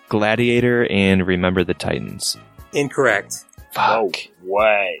 Gladiator and Remember the Titans. Incorrect. Fuck. No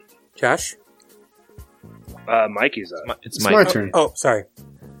way. Josh? Mikey's up. It's my turn. Oh, sorry.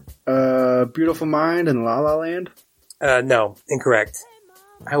 Beautiful Mind and La La Land? No, incorrect.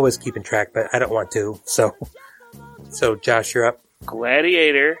 I was keeping track, but I don't want to. So Josh, you're up.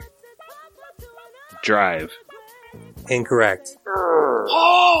 Gladiator. Drive. Incorrect.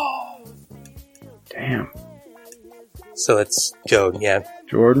 Damn. So it's Jode, yeah.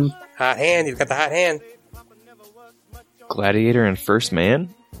 Jordan? Hot hand. You've got the hot hand. Gladiator and First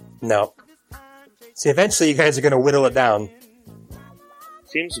Man? No. See, eventually you guys are going to whittle it down.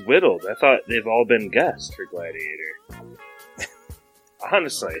 Seems whittled. I thought they've all been guessed for Gladiator.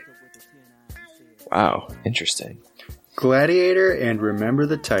 Honestly. Wow, interesting. Gladiator and Remember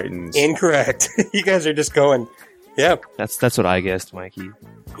the Titans. Incorrect. You guys are just going, yep. That's what I guessed, Mikey.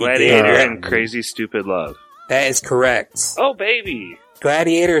 Gladiator and Crazy Stupid Love. That is correct. Oh, baby.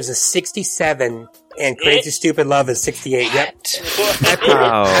 Gladiator is a 67, and Crazy Stupid Love is 68. Yep.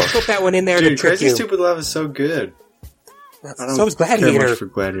 I put that one in there to Dude, trick Crazy you. Stupid Love is so good. So is Gladiator. Care much for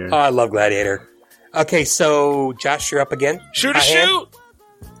Gladiator. Oh, I love Gladiator. Okay, so Josh, you're up again. Shoot or shoot!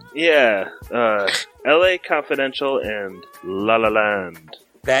 Yeah. LA Confidential and La La Land.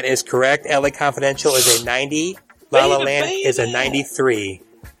 That is correct. LA Confidential is a 90. La La Land is a 93.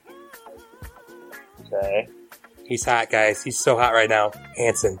 Okay. He's hot, guys. He's so hot right now.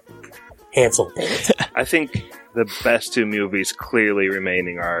 Hansel. I think the best two movies clearly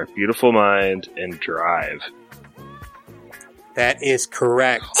remaining are Beautiful Mind and Drive. That is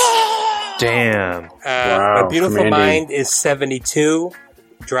correct. Damn. A Beautiful commanding. Mind is 72.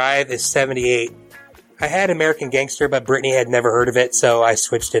 Drive is 78. I had American Gangster, but Brittany had never heard of it, so I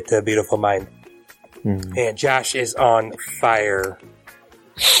switched it to Beautiful Mind. And Josh is on fire.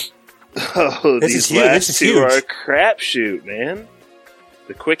 Oh, This these is huge. last This is two huge. are a crapshoot, man.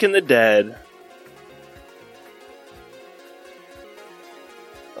 The Quick and the Dead.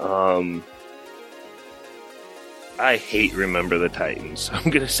 I hate Remember the Titans. I'm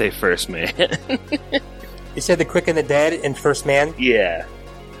gonna say First Man. You said The Quick and the Dead and First Man? Yeah.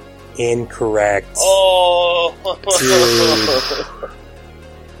 Incorrect. Oh.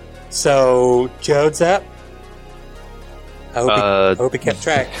 So, Jode's up. I hope he kept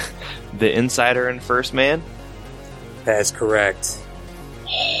track. The Insider and First Man, That is correct.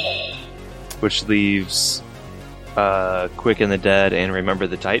 which leaves Quick and the Dead and Remember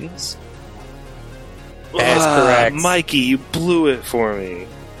the Titans. That is correct. Mikey, you blew it for me.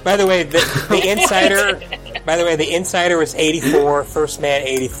 By the way, the Insider. By the way, the Insider was 84. First Man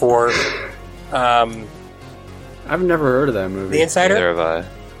 84. I've never heard of that movie. The Insider. Neither have I.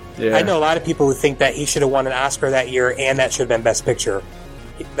 Yeah. I know a lot of people who think that he should have won an Oscar that year, and that should have been Best Picture.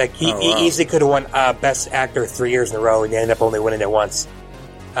 Like he easily could have won Best Actor 3 years in a row, and he ended up only winning it once.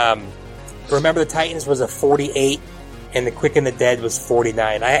 Remember the Titans was a 48, and The Quick and the Dead was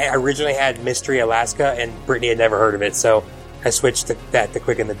 49. I originally had Mystery Alaska, and Brittany had never heard of it, so I switched to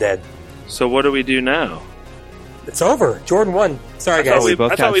Quick and the Dead. So what do we do now? It's over. Jordan won. Sorry, guys. we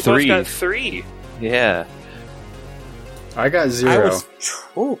both I got thought we three. both got 3. Yeah. I got 0.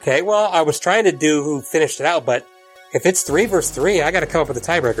 Okay, well, I was trying to do who finished it out, but if it's 3 versus 3, I got to come up with a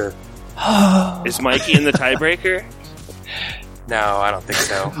tiebreaker. Is Mikey in the tiebreaker? No, I don't think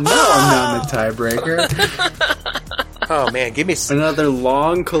so. No, I'm not in the tiebreaker. Oh man, give me Another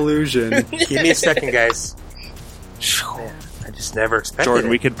long collusion. give me a second, guys. Man, I just never expected Jordan, it.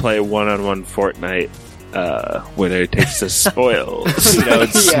 we could play one-on-one Fortnite where it takes the spoils. You know,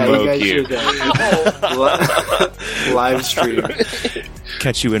 it's Yeah, smoke you you. guys should live stream.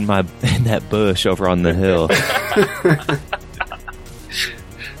 Catch you in that bush over on the hill.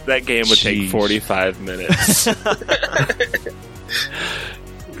 That game would take 45 minutes.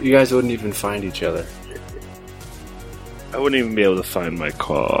 You guys wouldn't even find each other. I wouldn't even be able to find my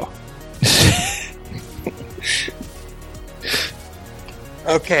car.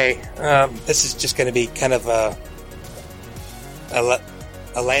 Okay, this is just going to be kind of a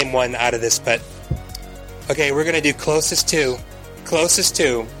lame one out of this, but okay, we're going to do closest to. Closest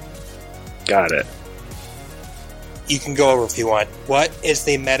to. Got it. You can go over if you want. What is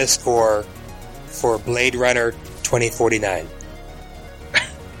the Metascore for Blade Runner 2049?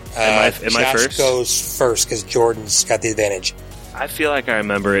 Am I Josh first? Goes first because Jordan's got the advantage. I feel like I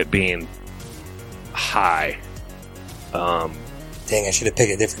remember it being high. Dang, I should have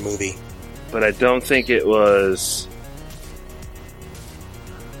picked a different movie. But I don't think it was...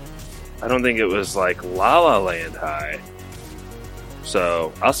 I don't think it was like La La Land high.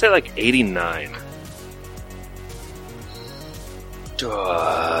 So, I'll say like 89.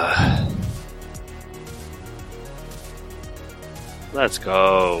 Let's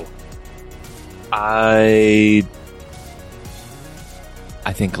go. I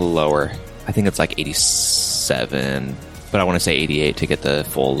think lower. I think it's like 87, but I want to say 88 to get the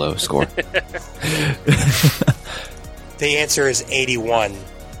full low score. The answer is 81.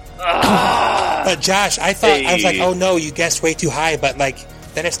 But Josh, I was like, oh no, you guessed way too high, but like,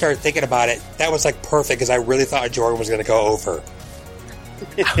 then I started thinking about it. That was like perfect because I really thought Jordan was going to go over.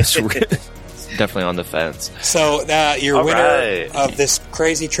 I was definitely on the fence. So your winner of this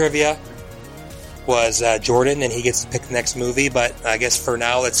crazy trivia was Jordan, and he gets to pick the next movie. But I guess for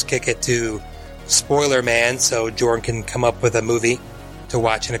now, let's kick it to Spoiler Man, so Jordan can come up with a movie to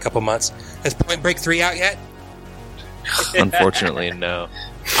watch in a couple months. Has Point Break 3 out yet? Unfortunately, no.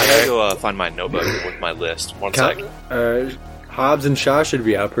 I gotta go find my notebook with my list. One sec. Hobbs and Shaw should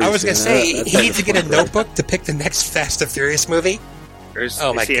be out pretty soon. I was going to say, he needs to get a notebook to pick the next Fast and Furious movie. Is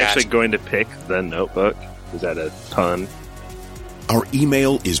he actually going to pick the Notebook? Is that a pun? Our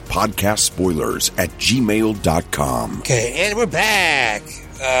email is podcastspoilers@gmail.com. Okay, and we're back.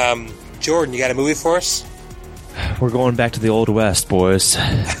 Jordan, you got a movie for us? We're going back to the Old West, boys.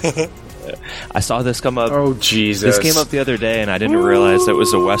 I saw this come up. Oh, Jesus. This came up the other day, and I didn't realize it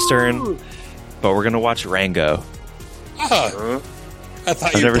was a Western, but we're going to watch Rango. Oh. I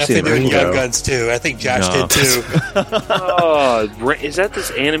thought you were definitely doing Young Guns, too. I think Josh did, too. Oh, is that this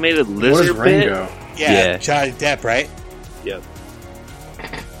animated lizard bit? Yeah, Johnny Depp, right? Yep.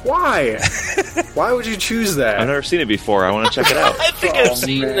 Why? Why would you choose that? I've never seen it before. I want to check it out. I think I've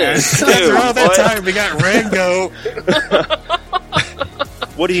seen this. After all that time, we got Rango.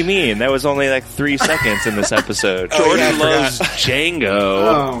 What do you mean? That was only like 3 seconds in this episode. Jordan loves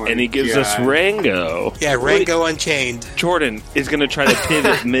Django, and he gives us Rango. Yeah, Rango Unchained. Jordan is going to try to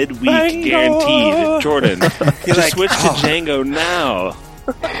pivot midweek, guaranteed. Jordan, just switch to Django now.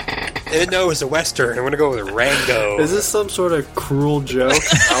 I didn't know it was a Western. I'm going to go with Rango. Is this some sort of cruel joke?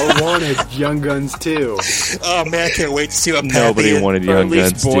 I wanted Young Guns too. Oh, man, I can't wait to see what Pappy... Nobody wanted Young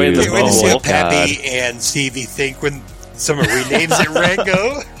Guns too. I can't wait to see what Pappy and Stevie think when someone renames it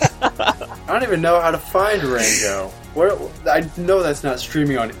Rango. I don't even know how to find Rango. I know that's not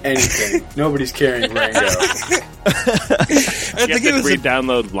streaming on anything. Nobody's carrying Rango. I think it was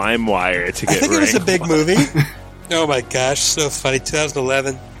re-download LimeWire to get Rango. I think it was a big movie. Oh my gosh, so funny.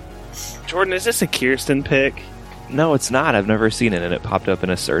 2011. Jordan, is this a Kirsten pick? No, it's not. I've never seen it, and it popped up in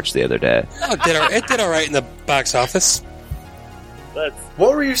a search the other day. Oh, it did all right in the box office.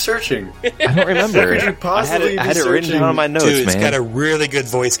 What were you searching? I don't remember. Could you possibly I had it written down on my notes, Dude, it's man. got a really good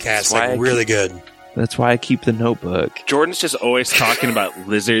voice cast, like really good. That's why I keep the Notebook. Jordan's just always talking about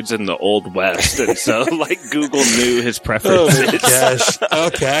lizards in the Old West, and so like Google knew his preferences. Oh my gosh.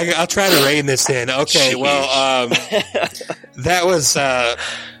 Okay, I'll try to rein this in. Okay, well, that was The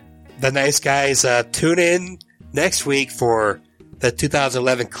Nice Guys. Tune in next week for the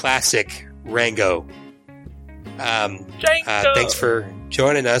 2011 classic Rango. Thanks for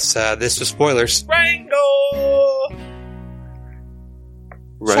joining us. This was Spoilers. Rango!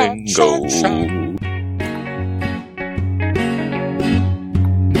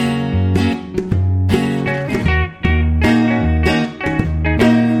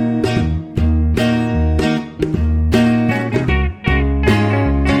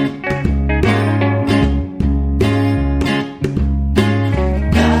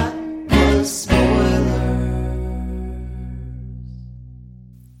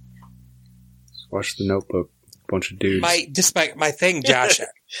 Watch The Notebook. Bunch of dudes. My thing, Josh.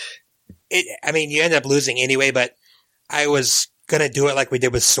 I mean, you end up losing anyway, but I was gonna do it like we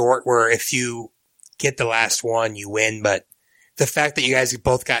did with Sort, where if you get the last one, you win. But the fact that you guys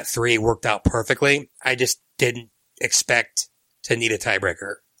both got 3 worked out perfectly. I just didn't expect to need a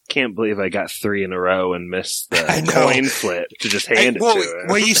tiebreaker. can't believe I got 3 in a row and missed the coin flip to just hand it to him.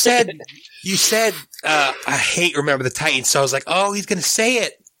 Well, you said, I hate Remember the Titans, so I was like, oh, he's going to say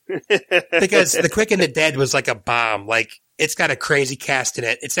it. Because The Quick and the Dead was like a bomb. Like, it's got a crazy cast in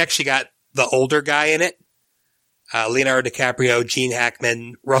it. It's actually got the older guy in it. Leonardo DiCaprio, Gene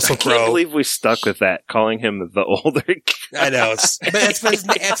Hackman, Russell Crowe. I can't believe we stuck with that, calling him the older guy. I know. But that's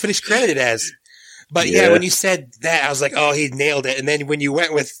what he's credited as. But yeah, when you said that, I was like, oh, he nailed it. And then when you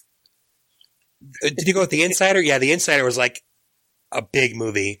went with, did you go with The Insider? Yeah, The Insider was like a big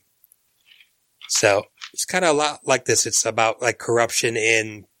movie. So it's kind of a lot like this. It's about like corruption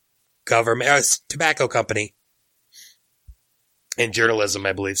in government, it's a tobacco company and journalism,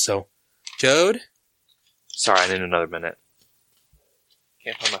 I believe. So, Jode? Sorry, I need another minute.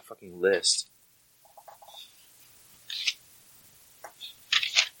 Can't find my fucking list. What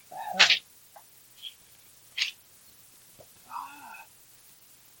the hell?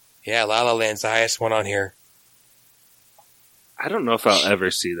 Yeah, La La Land's the highest one on here. I don't know if I'll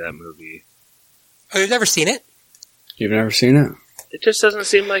ever see that movie. Oh, you've never seen it? You've never seen it? It just doesn't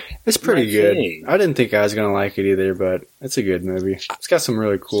seem like it's pretty my good. thing. I didn't think I was gonna like it either, but it's a good movie. It's got some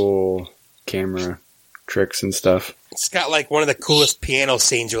really cool camera tricks and stuff. It's got like one of the coolest piano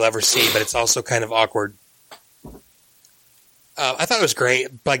scenes you'll ever see, but it's also kind of awkward. I thought it was great.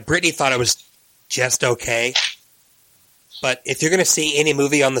 Like, Brittany thought it was just okay. But if you're going to see any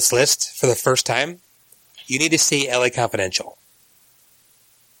movie on this list for the first time, you need to see LA Confidential.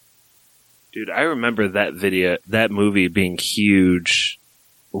 Dude, I remember that movie being huge.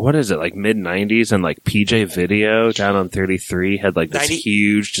 What is it, like mid-90s? And like PJ Video down on 33 had like this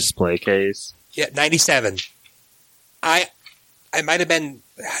huge display case. Yeah, 97. I might have been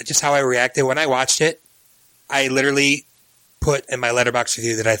just how I reacted when I watched it. I literally put in my letterbox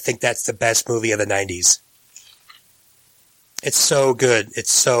review that I think that's the best movie of the 90s. It's so good.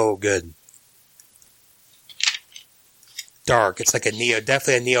 It's so good. Dark. It's like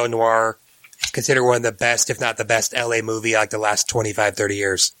definitely a neo-noir. Considered one of the best, if not the best, LA movie like the last 25, 30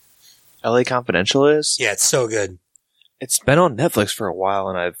 years. LA Confidential is? Yeah, it's so good. It's been on Netflix for a while,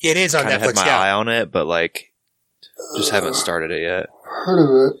 and I've it is on Netflix, had my eye on it, but like, just haven't started it yet. Heard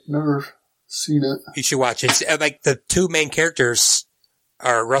of it, never seen it. You should watch it. It's, like, the two main characters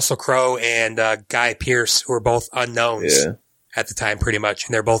are Russell Crowe and Guy Pearce, who are both unknowns at the time, pretty much,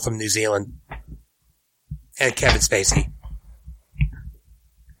 and they're both from New Zealand. And Kevin Spacey.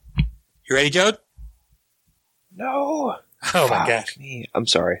 You ready, Jode? No. Oh, my gosh. Me. I'm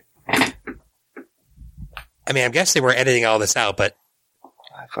sorry. I mean, I'm guessing we're editing all this out, but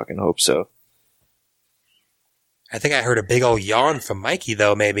I fucking hope so. I think I heard a big old yawn from Mikey,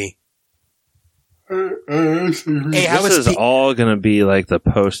 though, maybe. Hey, how this is all going to be like the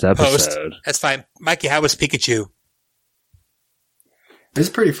post-episode. That's fine. Mikey, how was Pikachu? It's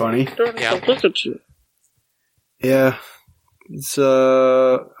pretty funny. Yeah. Yeah. It's,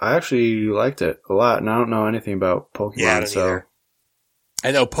 I actually liked it a lot, and I don't know anything about Pokemon, Yeah, I don't so. either.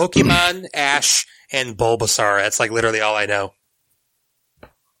 I know Pokemon, Ash, and Bulbasaur. That's like literally all I know.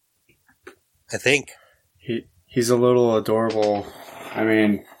 I think. He's a little adorable. I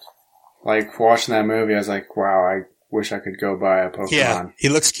mean, like, watching that movie, I was like, wow, I wish I could go buy a Pokemon. Yeah, he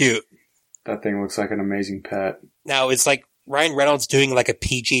looks cute. That thing looks like an amazing pet. Now, it's like Ryan Reynolds doing like a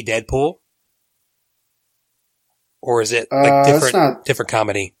PG Deadpool? Or is it like different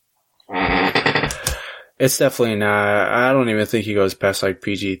comedy? It's definitely not. I don't even think he goes past like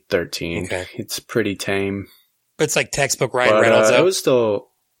PG-13. Okay. It's pretty tame. But it's like textbook Ryan Reynolds. It was still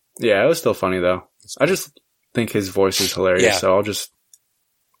funny though. I just think his voice is hilarious, so I'll just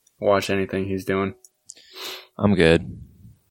watch anything he's doing. I'm good.